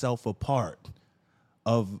pick himself apart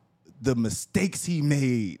of the mistakes he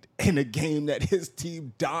made in a game that his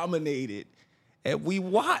team dominated. And we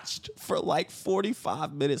watched for like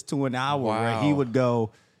 45 minutes to an hour where he Wow. would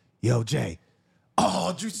go, yo, Jay,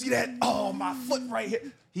 oh, did you see that? Oh, my foot right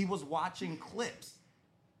here. He was watching clips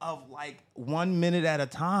of like 1 minute at a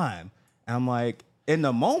time. And I'm like, in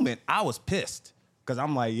the moment, I was pissed. Because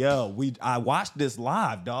I'm like, yo, I watched this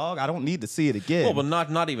live, dog. I don't need to see it again. Well, but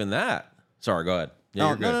not even that. Sorry, go ahead. Yeah,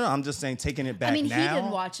 you're good. No. I'm just saying, taking it back I mean, now. he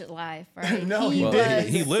didn't watch it live, right? No, he Well, didn't.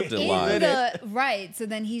 he lived it in live. right. So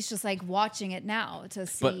then he's just like watching it now to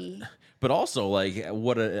see. But also, like,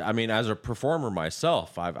 I mean, as a performer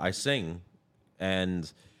myself, I sing, and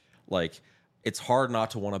like, it's hard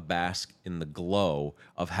not to want to bask in the glow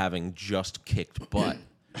of having just kicked butt,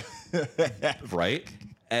 right?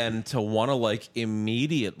 And to want to like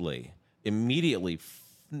immediately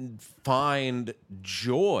find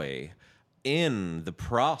joy in the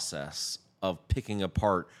process of picking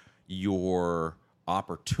apart your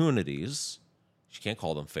opportunities. You can't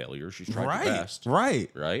call them failures. You tried your best.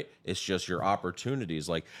 Right? It's just your opportunities.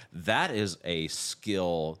 Like, that is a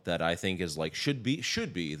skill that I think is like should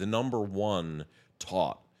be the number one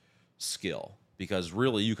taught skill, because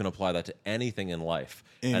really you can apply that to anything in life.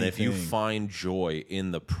 And if you find joy in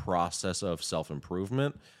the process of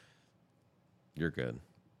self-improvement, you're good.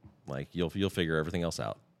 Like, you'll figure everything else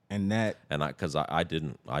out. And Because I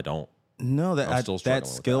don't. No, I'm still struggling that with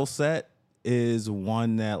skill set is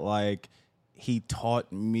one that like he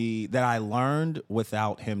taught me, that I learned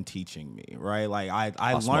without him teaching me, right? Like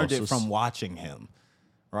I learned it Osmosis. from watching him,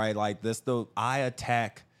 right? Like I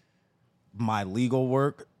attack my legal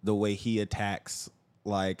work the way he attacks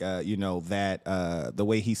like the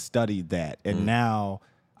way he studied that, and now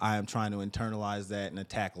I am trying to internalize that and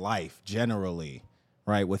attack life generally,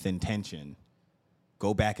 right, with intention.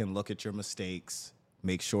 Go back and look at your mistakes.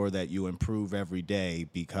 Make sure that you improve every day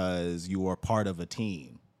because you are part of a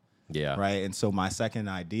team. Yeah. Right. And so my second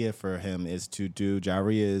idea for him is to do,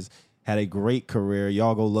 Jaria's had a great career.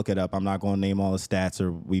 Y'all go look it up. I'm not going to name all the stats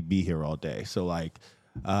or we'd be here all day. So like,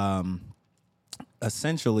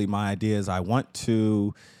 essentially my idea is I want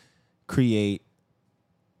to create,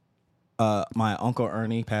 my uncle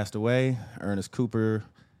Ernie passed away, Ernest Cooper.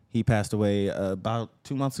 He passed away about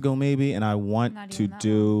 2 months ago, maybe. And I want Not to even that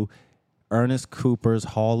do Ernest Cooper's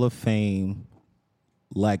Hall of Fame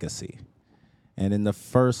legacy. And in the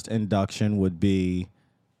first induction would be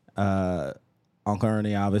Uncle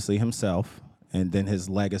Ernie, obviously himself. And then his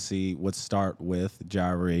legacy would start with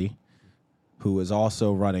Jari, who is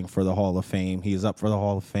also running for the Hall of Fame. He is up for the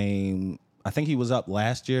Hall of Fame I think he was up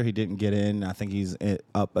last year. He didn't get in. I think he's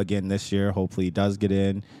up again this year. Hopefully he does get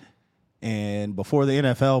in. And before the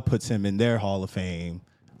NFL puts him in their Hall of Fame,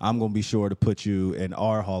 I'm going to be sure to put you in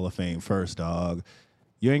our Hall of Fame first, dog.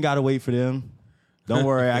 You ain't got to wait for them. Don't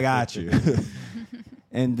worry, I got you.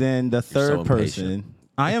 And then the third person,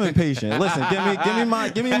 I am impatient. Listen,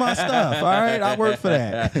 give me my stuff. All right, I work for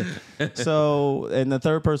that. So, and the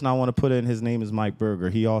third person I want to put in, his name is Mike Berger.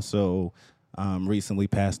 He also recently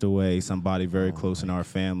passed away. Somebody very close in our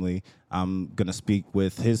family. I'm gonna speak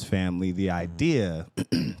with his family. The idea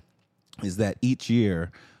is that each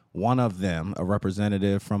year, one of them, a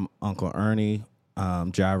representative from Uncle Ernie,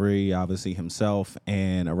 Jari, obviously himself,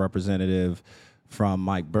 and a representative from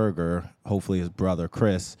Mike Berger, hopefully his brother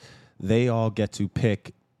Chris, they all get to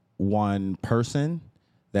pick one person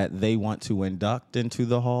that they want to induct into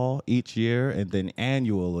the hall each year, and then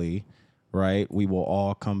annually, right, we will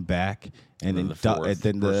all come back and then induct. the fourth And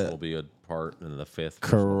then person will be a part, and the fifth.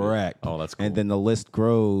 correct. Oh, that's cool. And then the list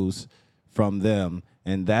grows from them,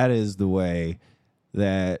 and that is the way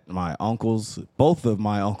that my uncles, both of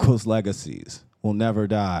my uncles' legacies, will never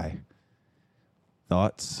die.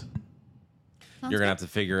 Thoughts? You're gonna have to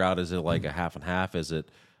figure out: is it like a half and half? Is it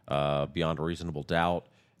beyond a reasonable doubt?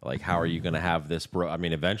 Like, how are you gonna have this? I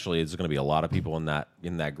mean, eventually, there's gonna be a lot of people in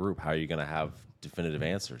that group. How are you gonna have definitive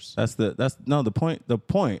answers? The point. The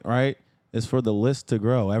point, right, is for the list to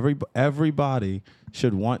grow. Everybody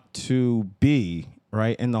should want to be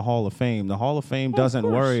right in the Hall of Fame. The Hall of Fame doesn't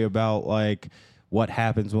worry about like what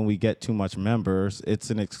happens when we get too much members. It's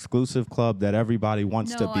an exclusive club that everybody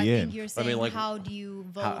wants to be I in. think you're saying, like, how do you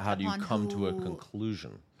vote? How do you upon come to a who-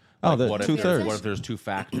 conclusion? Oh, Like, the what if 2/3. What if there's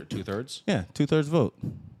two-thirds? Yeah, 2/3 vote.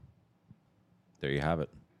 There you have it.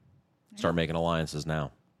 Start making alliances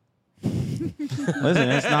now. Listen,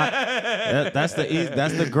 it's not. That's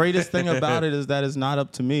the greatest thing about it is that it's not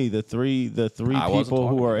up to me. The three I wasn't people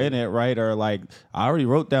who talking are to in it, right, are like, I already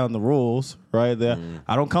wrote down the rules, right?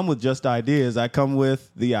 I don't come with just ideas. I come with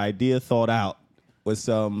the idea thought out with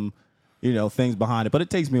some, things behind it. But it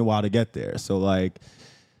takes me a while to get there. So like,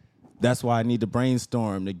 that's why I need to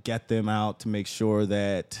brainstorm to get them out to make sure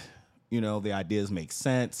that the ideas make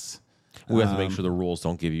sense. We have to make sure the rules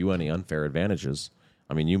don't give you any unfair advantages.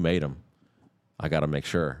 I mean, you made them. I got to make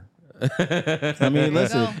sure. I mean,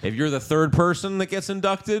 listen. go. If you're the third person that gets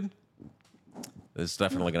inducted, it's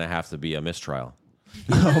definitely going to have to be a mistrial.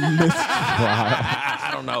 I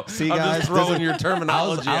don't know. See, I'm guys, just throwing your I was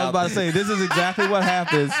terminology out. about to say, this is exactly what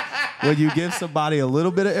happens when you give somebody a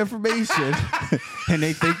little bit of information and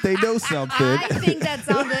they think they know something. I think that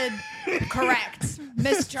sounded correct.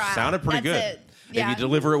 Mistrial. Sounded pretty That's good. It. If Yeah. you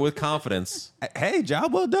deliver it with confidence, Hey,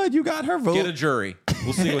 job well done. You got her vote. get a jury.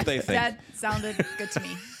 We'll see what they think. That sounded good to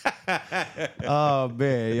me. Oh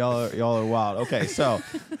man, y'all are wild. Okay, so,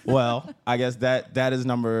 well, I guess that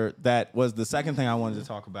was the second thing I wanted to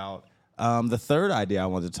talk about. The third idea I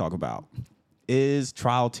wanted to talk about is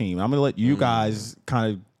trial team. I'm gonna let you guys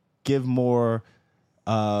kind of give more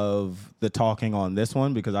of the talking on this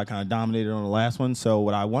one because I kind of dominated on the last one. So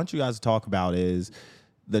what I want you guys to talk about is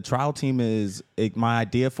the trial team my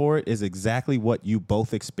idea for it is exactly what you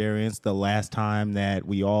both experienced the last time that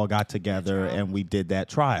we all got together and we did that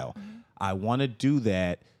trial. I want to do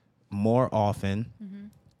that more often.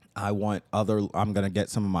 I'm going to get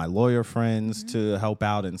some of my lawyer friends to help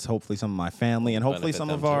out and hopefully some of my family and hopefully Benefit some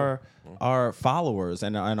them of our followers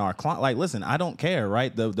and our clients. Like, listen, I don't care,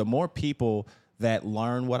 right? The more people that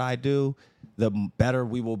learn what I do, the better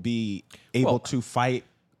we will be able to fight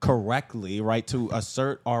correctly, right? To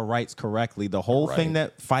assert our rights correctly. The whole thing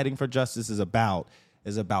that fighting for justice is about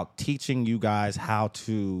teaching you guys how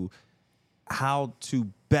to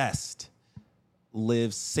best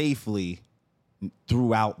live safely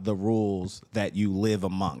throughout the rules that you live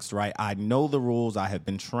amongst, right? I know the rules. I have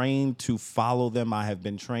been trained to follow them. I have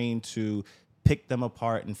been trained to pick them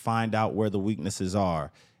apart and find out where the weaknesses are.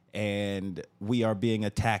 And we are being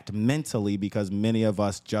attacked mentally because many of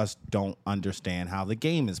us just don't understand how the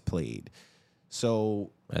game is played. So,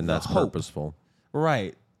 And that's the hope, purposeful.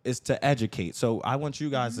 right, is to educate. So I want you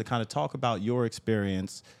guys to kind of talk about your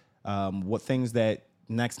experience, what things that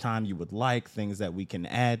next time you would like, things that we can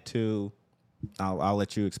add to. I'll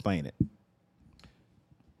let you explain it.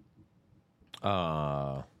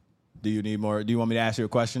 Do you need more? Do you want me to ask you a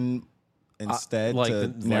question instead to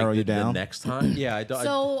narrow you down? The next time? Yeah,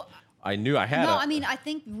 I knew I had No, I mean, I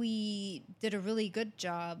think we did a really good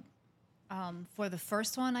job for the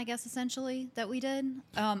first one, I guess, essentially, that we did.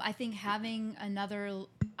 I think having another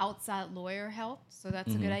outside lawyer helped. So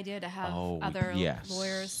that's a good idea to have other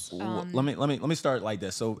lawyers. Let me start like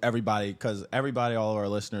this. So everybody, because all of our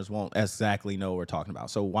listeners won't exactly know what we're talking about.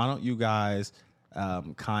 So why don't you guys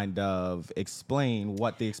kind of explain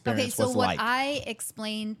what the experience was like? What I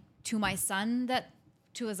explained to my son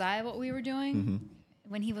to Isaiah what we were doing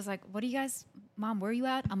when he was like, "What do you guys, Mom? Where are you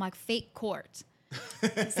at?" I'm like, "Fake court." So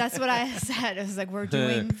that's what I said. It was like, we're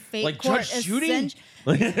doing fake like court. Judge Judy?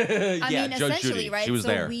 I Yeah, mean, Judge essentially, Judy. right? She was so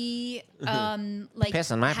there. we like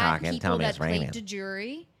Piss in my had pocket and people tell me that it's raining. played the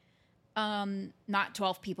jury. Not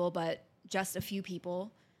 12 people, but just a few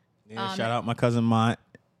people. Yeah, shout out my cousin Mont,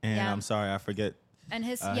 and Yeah. I'm sorry I forget. And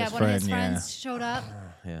his his one of friend, his yeah. friends showed up.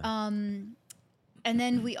 Yeah. And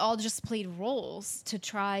then we all just played roles to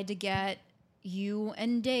try to get you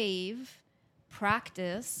and Dave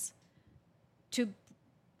practice to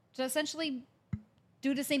essentially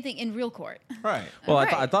do the same thing in real court. Right. Well,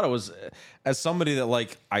 Right. I thought it was, as somebody that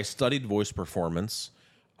like I studied voice performance,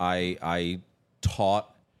 I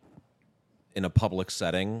taught in a public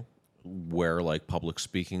setting where like public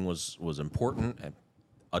speaking was important, and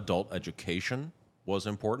adult education was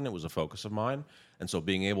important. It was a focus of mine, and so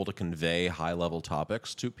being able to convey high level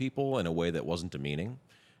topics to people in a way that wasn't demeaning,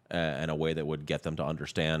 and a way that would get them to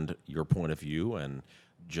understand your point of view, and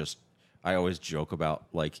just. I always joke about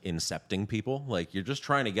like incepting people. Like you're just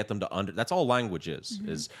trying to get them to that's all language is.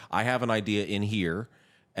 Is I have an idea in here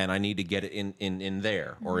and I need to get it in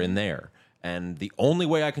there or in there. And the only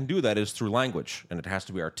way I can do that is through language. And it has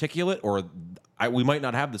to be articulate, or we might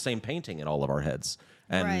not have the same painting in all of our heads.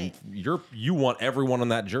 And Right. you want everyone on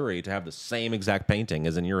that jury to have the same exact painting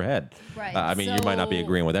as in your head. Right. I mean, you might not be So-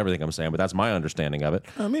 agreeing with everything I'm saying, but that's my understanding of it.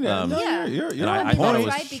 I mean, no, Yeah. you're And I on thought it point.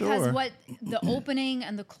 was- right, because Sure. what the opening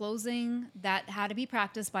and the closing that had to be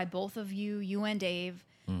practiced by both of you and Dave,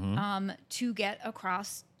 to get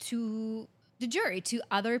across to the jury, to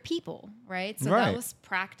other people, right? So Right. that was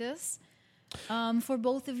practice for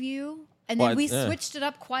both of you, and Well, then we yeah. switched it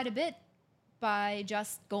up quite a bit by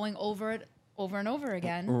just going over it over and over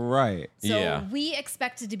again. Right. So Yeah. we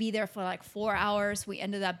expected to be there for like 4 hours. We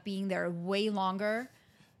ended up being there way longer,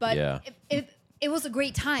 but Yeah. it was a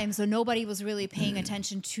great time. So nobody was really paying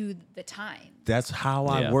attention to the time. That's how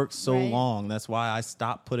I Yeah. worked so Right. long. That's why I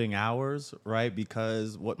stopped putting hours, right?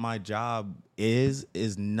 Because what my job is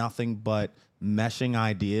nothing but meshing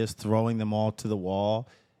ideas, throwing them all to the wall,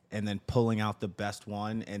 and then pulling out the best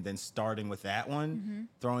one, and then starting with that one,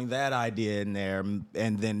 throwing that idea in there, and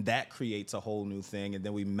then that creates a whole new thing, and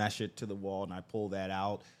then we mesh it to the wall, and I pull that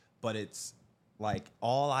out. But it's like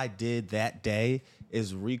all I did that day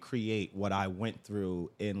is recreate what I went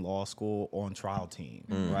through in law school on trial team,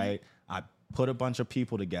 right? I put a bunch of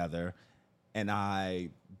people together, and I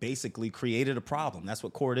basically created a problem. That's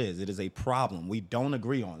what court is. It is a problem. We don't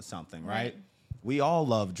agree on something, right? Right. We all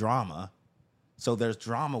love drama. So there's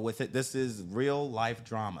drama with it. This is real life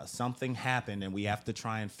drama. Something happened, and we have to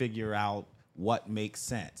try and figure out what makes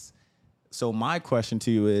sense. So my question to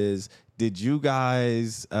you is, did you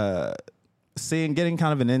guys, getting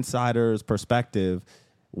kind of an insider's perspective,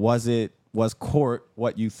 was court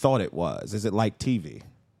what you thought it was? Is it like TV?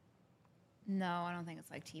 No, I don't think it's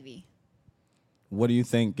like TV. What do you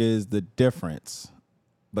think is the difference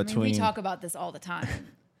I between? mean, we talk about this all the time.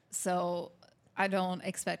 So I don't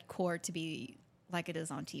expect court to be like it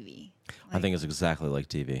is on TV. I think it's exactly like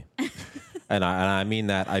TV, and I mean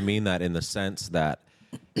that. I mean that in the sense that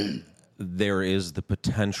there is the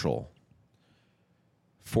potential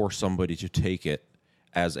for somebody to take it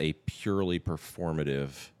as a purely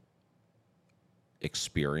performative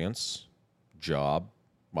experience, job,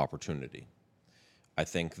 opportunity. I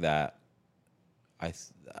think that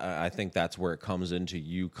I think that's where it comes into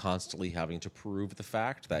you constantly having to prove the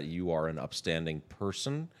fact that you are an upstanding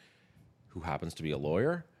person who happens to be a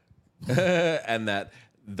lawyer, and that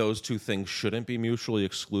those two things shouldn't be mutually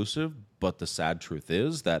exclusive. But the sad truth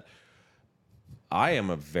is that I am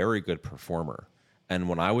a very good performer. And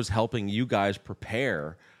when I was helping you guys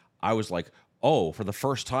prepare, I was like, oh, for the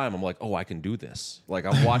first time, I'm like, oh, I can do this. Like,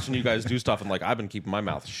 I'm watching you guys do stuff, and like, I've been keeping my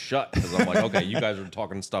mouth shut because I'm like, okay, you guys are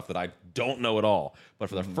talking stuff that I don't know at all. But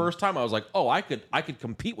for the first time, I was like, oh, I could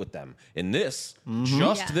compete with them in this,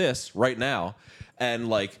 just Yeah. this right now. And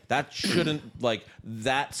like, that shouldn't, like,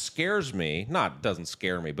 that scares me. Not, doesn't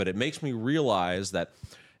scare me, but it makes me realize that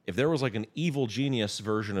if there was like an evil genius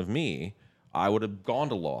version of me, I would have gone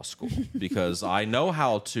to law school because I know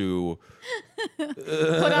how to Put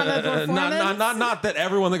on a performance. not that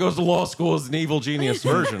everyone that goes to law school is an evil genius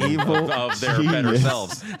version of their better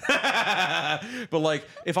selves. But like,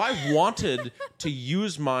 if I wanted to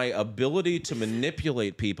use my ability to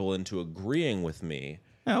manipulate people into agreeing with me.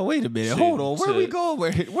 Now wait a minute, hold on. Where we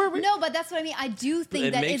going? Where we? No, but that's what I mean. I do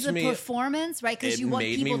think that is a performance, right? Because you want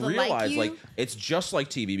people to like you. Like it's just like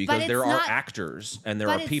TV because there are actors and there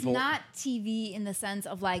are people. But it's not TV in the sense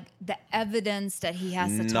of like the evidence that he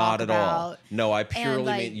has to talk not at about. all. No, I purely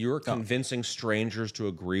like, mean you're convincing strangers to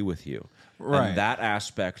agree with you, right? And that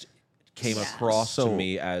aspect came across to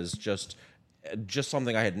me as just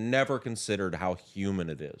something I had never considered how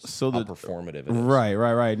human it is, how performative it is.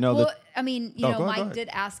 Right. No, well, I mean, you know, go Mike ahead. did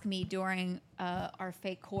ask me during our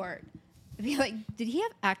fake court. Be like, did he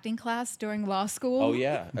have acting class during law school? Oh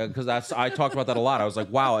yeah, because I talked about that a lot. I was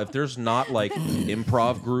like, wow, if there's not like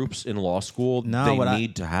improv groups in law school, they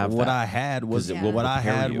need to have. What that. I had was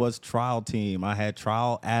was trial team. I had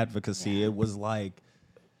trial advocacy. Yeah. It was like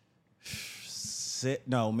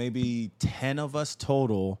maybe 10 of us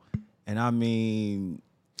total. And I mean,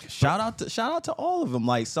 shout out to all of them.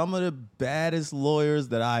 Like some of the baddest lawyers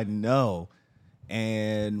that I know.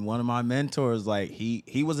 And one of my mentors, like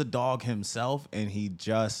he was a dog himself, and he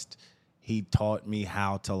taught me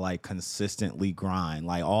how to like consistently grind.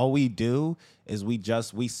 Like all we do is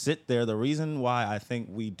we sit there. The reason why I think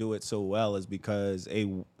we do it so well is because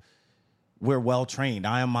we're well trained.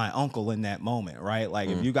 I am my uncle in that moment, right? Like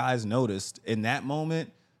if you guys noticed in that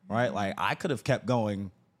moment, right? Like I could have kept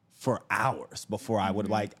going for hours before I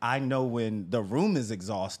would I know when the room is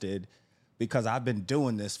exhausted because I've been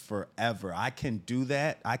doing this forever. I can do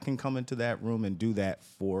that. I can come into that room and do that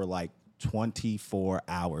for like 24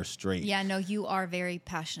 hours straight. Yeah, no, you are very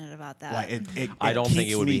passionate about that. Like I don't think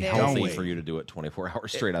it would be healthy going. for you to do it 24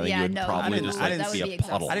 hours straight. I think Yeah, you would no, probably I just would- like that be would a be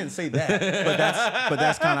puddle. I didn't say that, but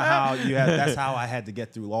that's kind of how that's how I had to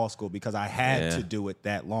get through law school because I had to do it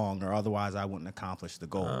that long, or otherwise I wouldn't accomplish the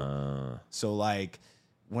goal. So like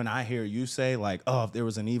when I hear you say like, oh, if there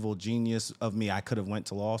was an evil genius of me, I could have went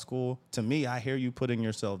to law school. To me, I hear you putting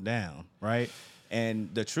yourself down, right? And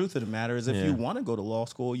the truth of the matter is, if you want to go to law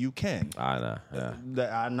school, you can. I know.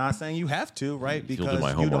 Yeah. I'm not saying you have to, right? If you'll Because do my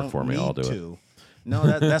you homework don't for me, need I'll do it. to. No,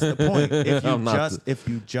 that's the point. I'm If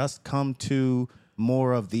you just come to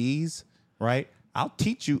more of these, right? I'll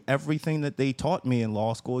teach you everything that they taught me in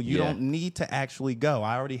law school. You don't need to actually go.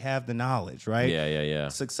 I already have the knowledge, right? Yeah.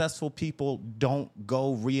 Successful people don't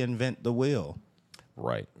go reinvent the wheel.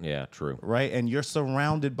 Right. Yeah, true. Right? And you're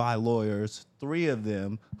surrounded by lawyers, 3 of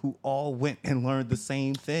them, who all went and learned the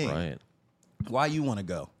same thing. Right. Why you want to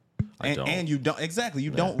go? I don't. And you don't. Exactly. You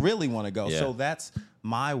don't really want to go. Yeah. So that's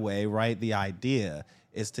my way, right? The idea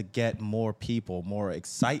is to get more people, more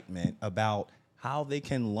excitement about how they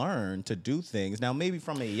can learn to do things. Now, maybe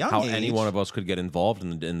from a young age. How any one of us could get involved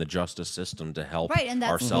in the justice system to help right, and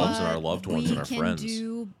that's ourselves and what our loved ones and our friends. we can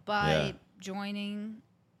do by joining,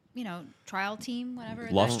 trial team, whatever.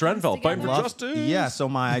 Love that comes Strenfeld, fighting for together. justice. Yeah, so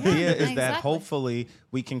my idea is that Exactly. hopefully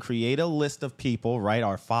we can create a list of people, right,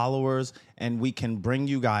 our followers, and we can bring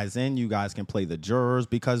you guys in. You guys can play the jurors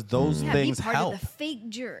because those Yeah, things be part help. of the fake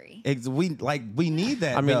jury. We need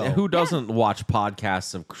that. I mean, though. who doesn't watch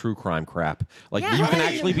podcasts of true crime crap? Like, Yeah, you can well,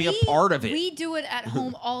 actually be a part of it. We do it at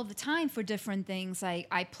home all the time for different things. Like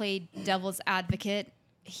I played devil's advocate.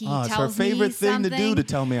 He It's tells her favorite me thing to do something. to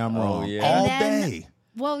tell me I'm wrong yeah. all And then- day.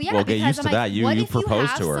 Well, yeah, Well, get because used I'm to like, that. You what if proposed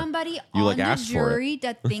have to her. somebody You, on like, the asked for it. jury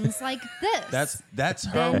that thinks like this? That's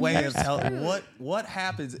her Then way of there's telling truth. what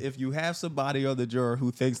happens if you have somebody on the juror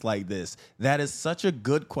who thinks like this. That is such a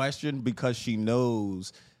good question because she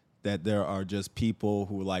knows that there are just people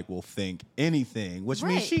who will think anything, which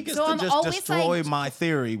means Right. she gets So to I'm just always destroy like- my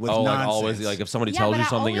theory with like nonsense. always, like if somebody Yeah, tells but you I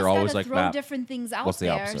something, you're always gotta like, throw Matt, different things out what's the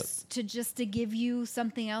there opposite? to give you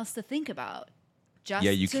something else to think about. Just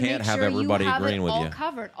Yeah, you to can't make have sure everybody you have agreeing it with all you.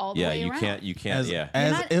 covered all the Yeah, way you around. can't. as You're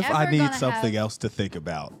as not if I ever need gonna something have- else to think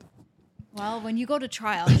about. Well, when you go to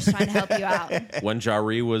trial, I'm just trying to help you out. when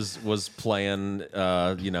Jari was playing,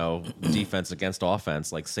 defense against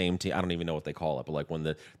offense, like same team. I don't even know what they call it, but like when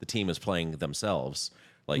the team is playing themselves,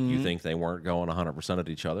 like you think they weren't going 100% at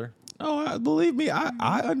each other. Oh, believe me,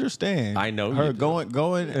 I understand. I know her you do.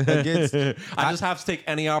 going against. I just have to take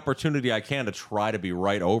any opportunity I can to try to be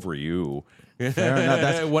right over you. Fair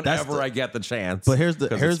enough. Whenever I get the chance. But here's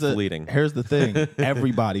it's the fleeting. here's the thing.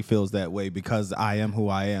 Everybody feels that way because I am who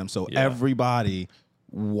I am. So Yeah. everybody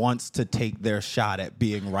wants to take their shot at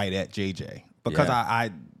being right at JJ because Yeah.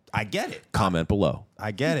 I get it. Comment below.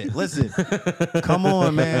 I get it. Listen, come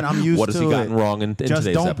on, man. I'm used to it. What has he gotten wrong in Just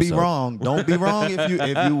today's don't episode? be wrong. Don't be wrong. If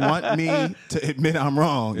you want me to admit I'm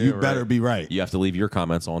wrong, you better be right. You have to leave your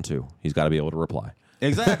comments on too. He's got to be able to reply.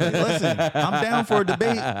 Exactly. Listen, I'm down for a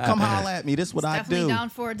debate. Come holler at me. This is what I Definitely do. down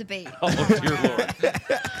for a debate. Oh, dear Lord.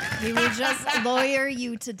 We will just lawyer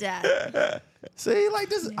you to death. See, like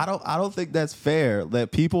this, I don't think that's fair.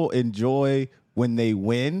 That people enjoy when they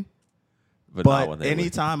win. Not But when they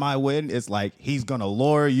anytime I win, it's like he's gonna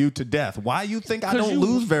lure you to death. Why you think I don't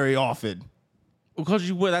lose very often? Because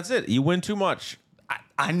you win. That's it. You win too much.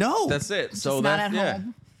 I know. That's it. So Just not that's at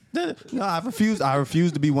home. No, I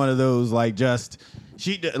refuse to be one of those like just.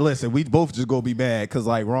 Listen, we both just go be mad because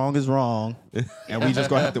like wrong is wrong, and we just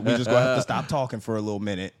gonna have to stop talking for a little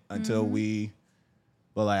minute until we.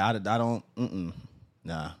 But like I don't.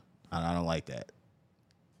 Nah, I don't like that.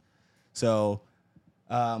 So.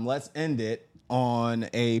 Let's end it on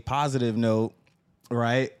a positive note,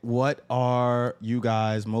 right? What are you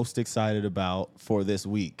guys most excited about for this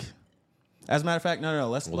week? As a matter of fact, no.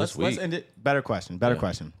 Let's end it. Better question.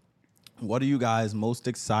 What are you guys most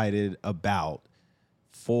excited about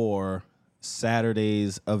for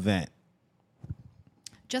Saturday's event?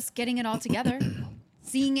 Just getting it all together,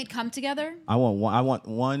 seeing it come together. I want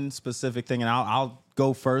one specific thing, and I'll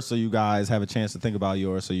go first so you guys have a chance to think about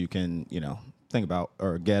yours, so you can think about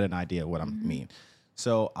or get an idea of what I mean.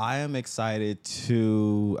 So I am excited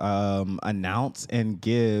to announce and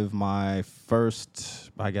give my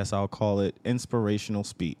first, I guess I'll call it, inspirational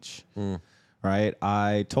speech. Right?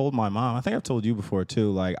 I told my mom, I think I've told you before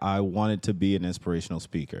too, like I wanted to be an inspirational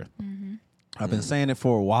speaker. I've been saying it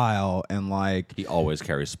for a while, and like he always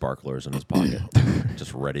carries sparklers in his pocket,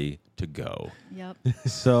 just ready to go. Yep.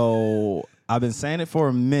 So I've been saying it for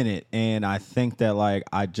a minute, and I think that like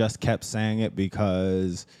I just kept saying it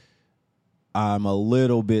because I'm a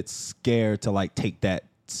little bit scared to like take that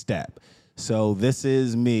step. So this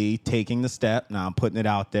is me taking the step. Now I'm putting it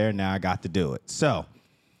out there. Now I got to do it. So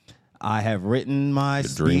I have written my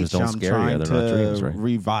speech. Dreams don't I'm scare trying you. They're not to dreams, right?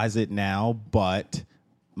 revise it now, but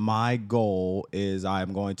my goal is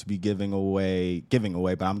I'm going to be giving away,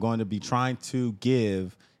 but I'm going to be trying to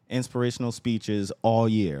give inspirational speeches all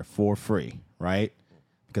year for free, right?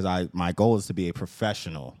 Because my goal is to be a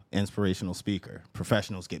professional inspirational speaker.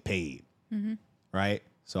 Professionals get paid, right?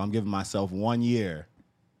 So I'm giving myself 1 year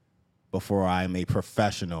before I'm a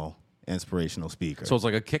professional inspirational speaker. So it's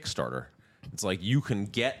like a Kickstarter. It's like you can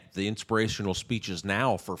get the inspirational speeches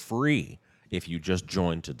now for free if you just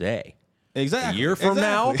join today. Exactly. A year from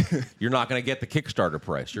now, you're not going to get the Kickstarter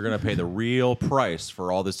price. You're going to pay the real price for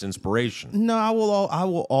all this inspiration. No, I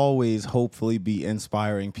will always hopefully be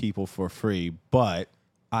inspiring people for free, but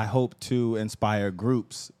I hope to inspire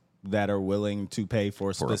groups that are willing to pay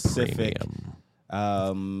for specific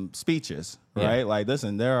speeches, right? Yeah. Like,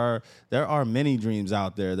 listen, there are many dreams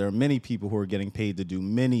out there. There are many people who are getting paid to do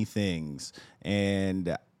many things,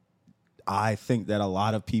 and I think that a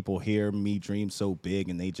lot of people hear me dream so big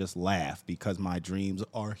and they just laugh because my dreams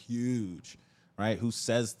are huge, right? Who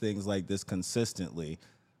says things like this consistently,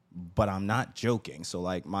 but I'm not joking. So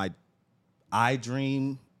like I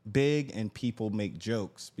dream big and people make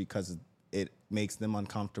jokes because it makes them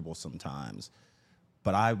uncomfortable sometimes.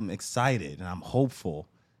 But I'm excited and I'm hopeful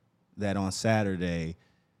that on Saturday,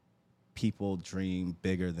 people dream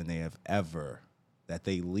bigger than they have ever, that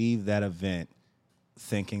they leave that event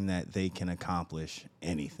thinking that they can accomplish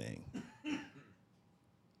anything.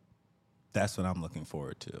 That's what I'm looking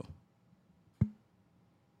forward to.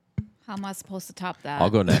 How am I supposed to top that? I'll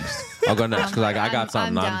go next because I got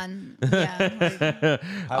something. I'm done. Yeah.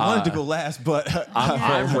 I wanted to go last, but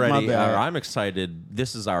I'm my ready. bad. I'm excited.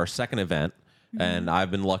 This is our second event, and I've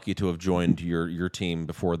been lucky to have joined your team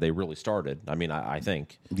before they really started. I mean, I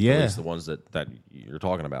think. Yeah. At least the ones that you're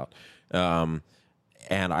talking about. And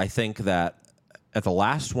I think that at the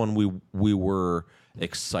last one, we were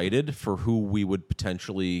excited for who we would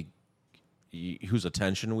potentially, whose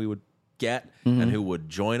attention we would get and who would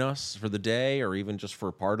join us for the day or even just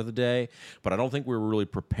for part of the day. But I don't think we were really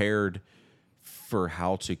prepared for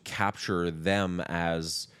how to capture them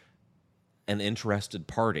as an interested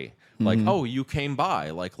party. Like, oh, you came by.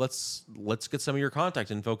 Like, let's get some of your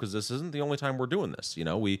contact info because this isn't the only time we're doing this. You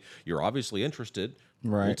know, you're obviously interested.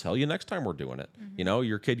 Right. We'll tell you next time we're doing it. You know,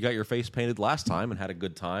 your kid got your face painted last time and had a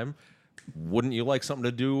good time. Wouldn't you like something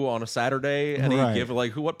to do on a Saturday? And Right. give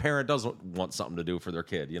what parent doesn't want something to do for their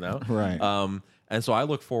kid? You know, Right. And so I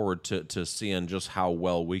look forward to seeing just how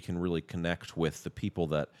well we can really connect with the people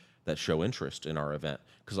that show interest in our event,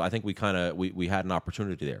 because I think we had an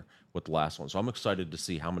opportunity there with the last one. So I'm excited to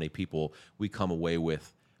see how many people we come away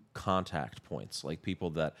with contact points, like people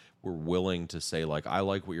that were willing to say, like, I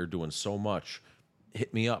like what you're doing so much,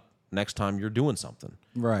 hit me up next time you're doing something.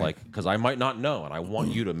 Right. Like, because I might not know, and I want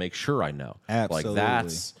you to make sure I know. Absolutely.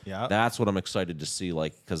 Like, Yep. that's what I'm excited to see.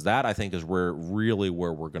 Like, because that, I think, is where we're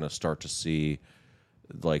going to start to see,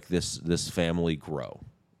 like, this family grow.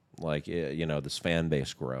 Like, you know, this fan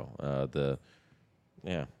base grow. The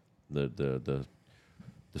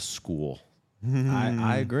school.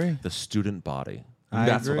 I agree. The student body. I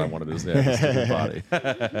That's agree. what I wanted to say. The student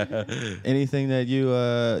body. Anything that you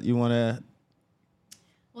want to?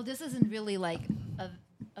 Well, this isn't really like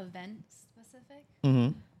event specific,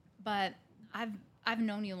 but I've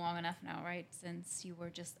known you long enough now, right? Since you were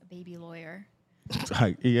just a baby lawyer.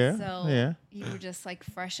 Yeah. So yeah. you were just like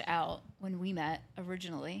fresh out when we met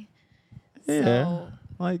originally. Yeah. So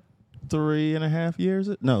Like 3.5 years?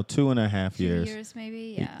 No, 2.5 2 years. years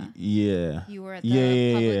maybe, yeah. Yeah. You were at the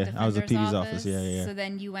Yeah. public I was at defender's PD's office. Yeah. So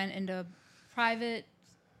then you went into private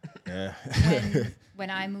Yeah. when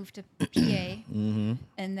I moved to PA,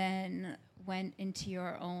 and then went into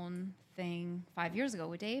your own thing 5 years ago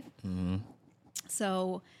with Dave.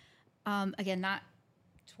 So, again, not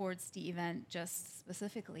towards the event just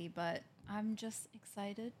specifically, but I'm just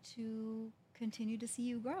excited to continue to see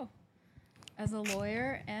you grow as a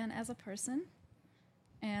lawyer and as a person.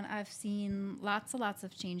 And I've seen lots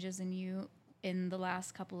of changes in you in the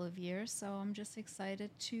last couple of years. So I'm just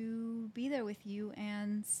excited to be there with you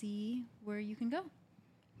and see where you can go.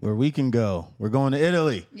 Where we can go. We're going to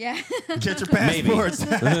Italy. Yeah. Get your passports.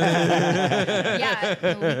 Yeah.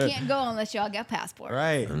 We can't go unless y'all get passports.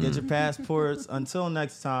 Right. Get your passports. Until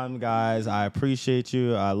next time, guys, I appreciate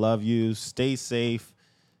you. I love you. Stay safe.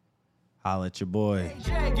 Holla at your boy.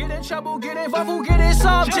 Get in trouble, get involved, who get it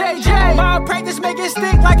solved, JJ. My practice make it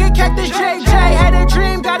stick like a cactus, JJ. Had a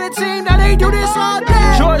dream, got a team, now they do this all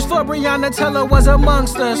day. George Floyd, Breonna Taylor was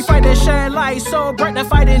amongst us. We fight to shine light, so bright to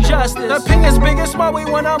fight injustice. The ping is big and small, we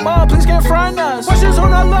want them all, please confront us. Questions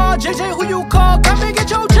on the law, JJ, who you call, come and get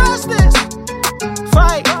your justice.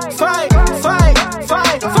 Fight, fight, fight,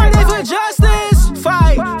 fight, fighting for justice.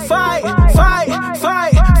 Fight, fight, fight,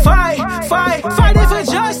 fight, fight, fight, fighting for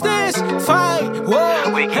justice. Fight,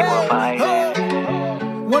 whoa, We keep on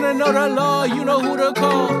fighting. Wanna know the law, you know who to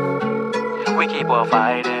call. We keep on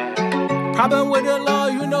fighting. Problem with the law,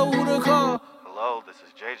 you know who to call. Hello, this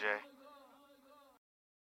is JJ.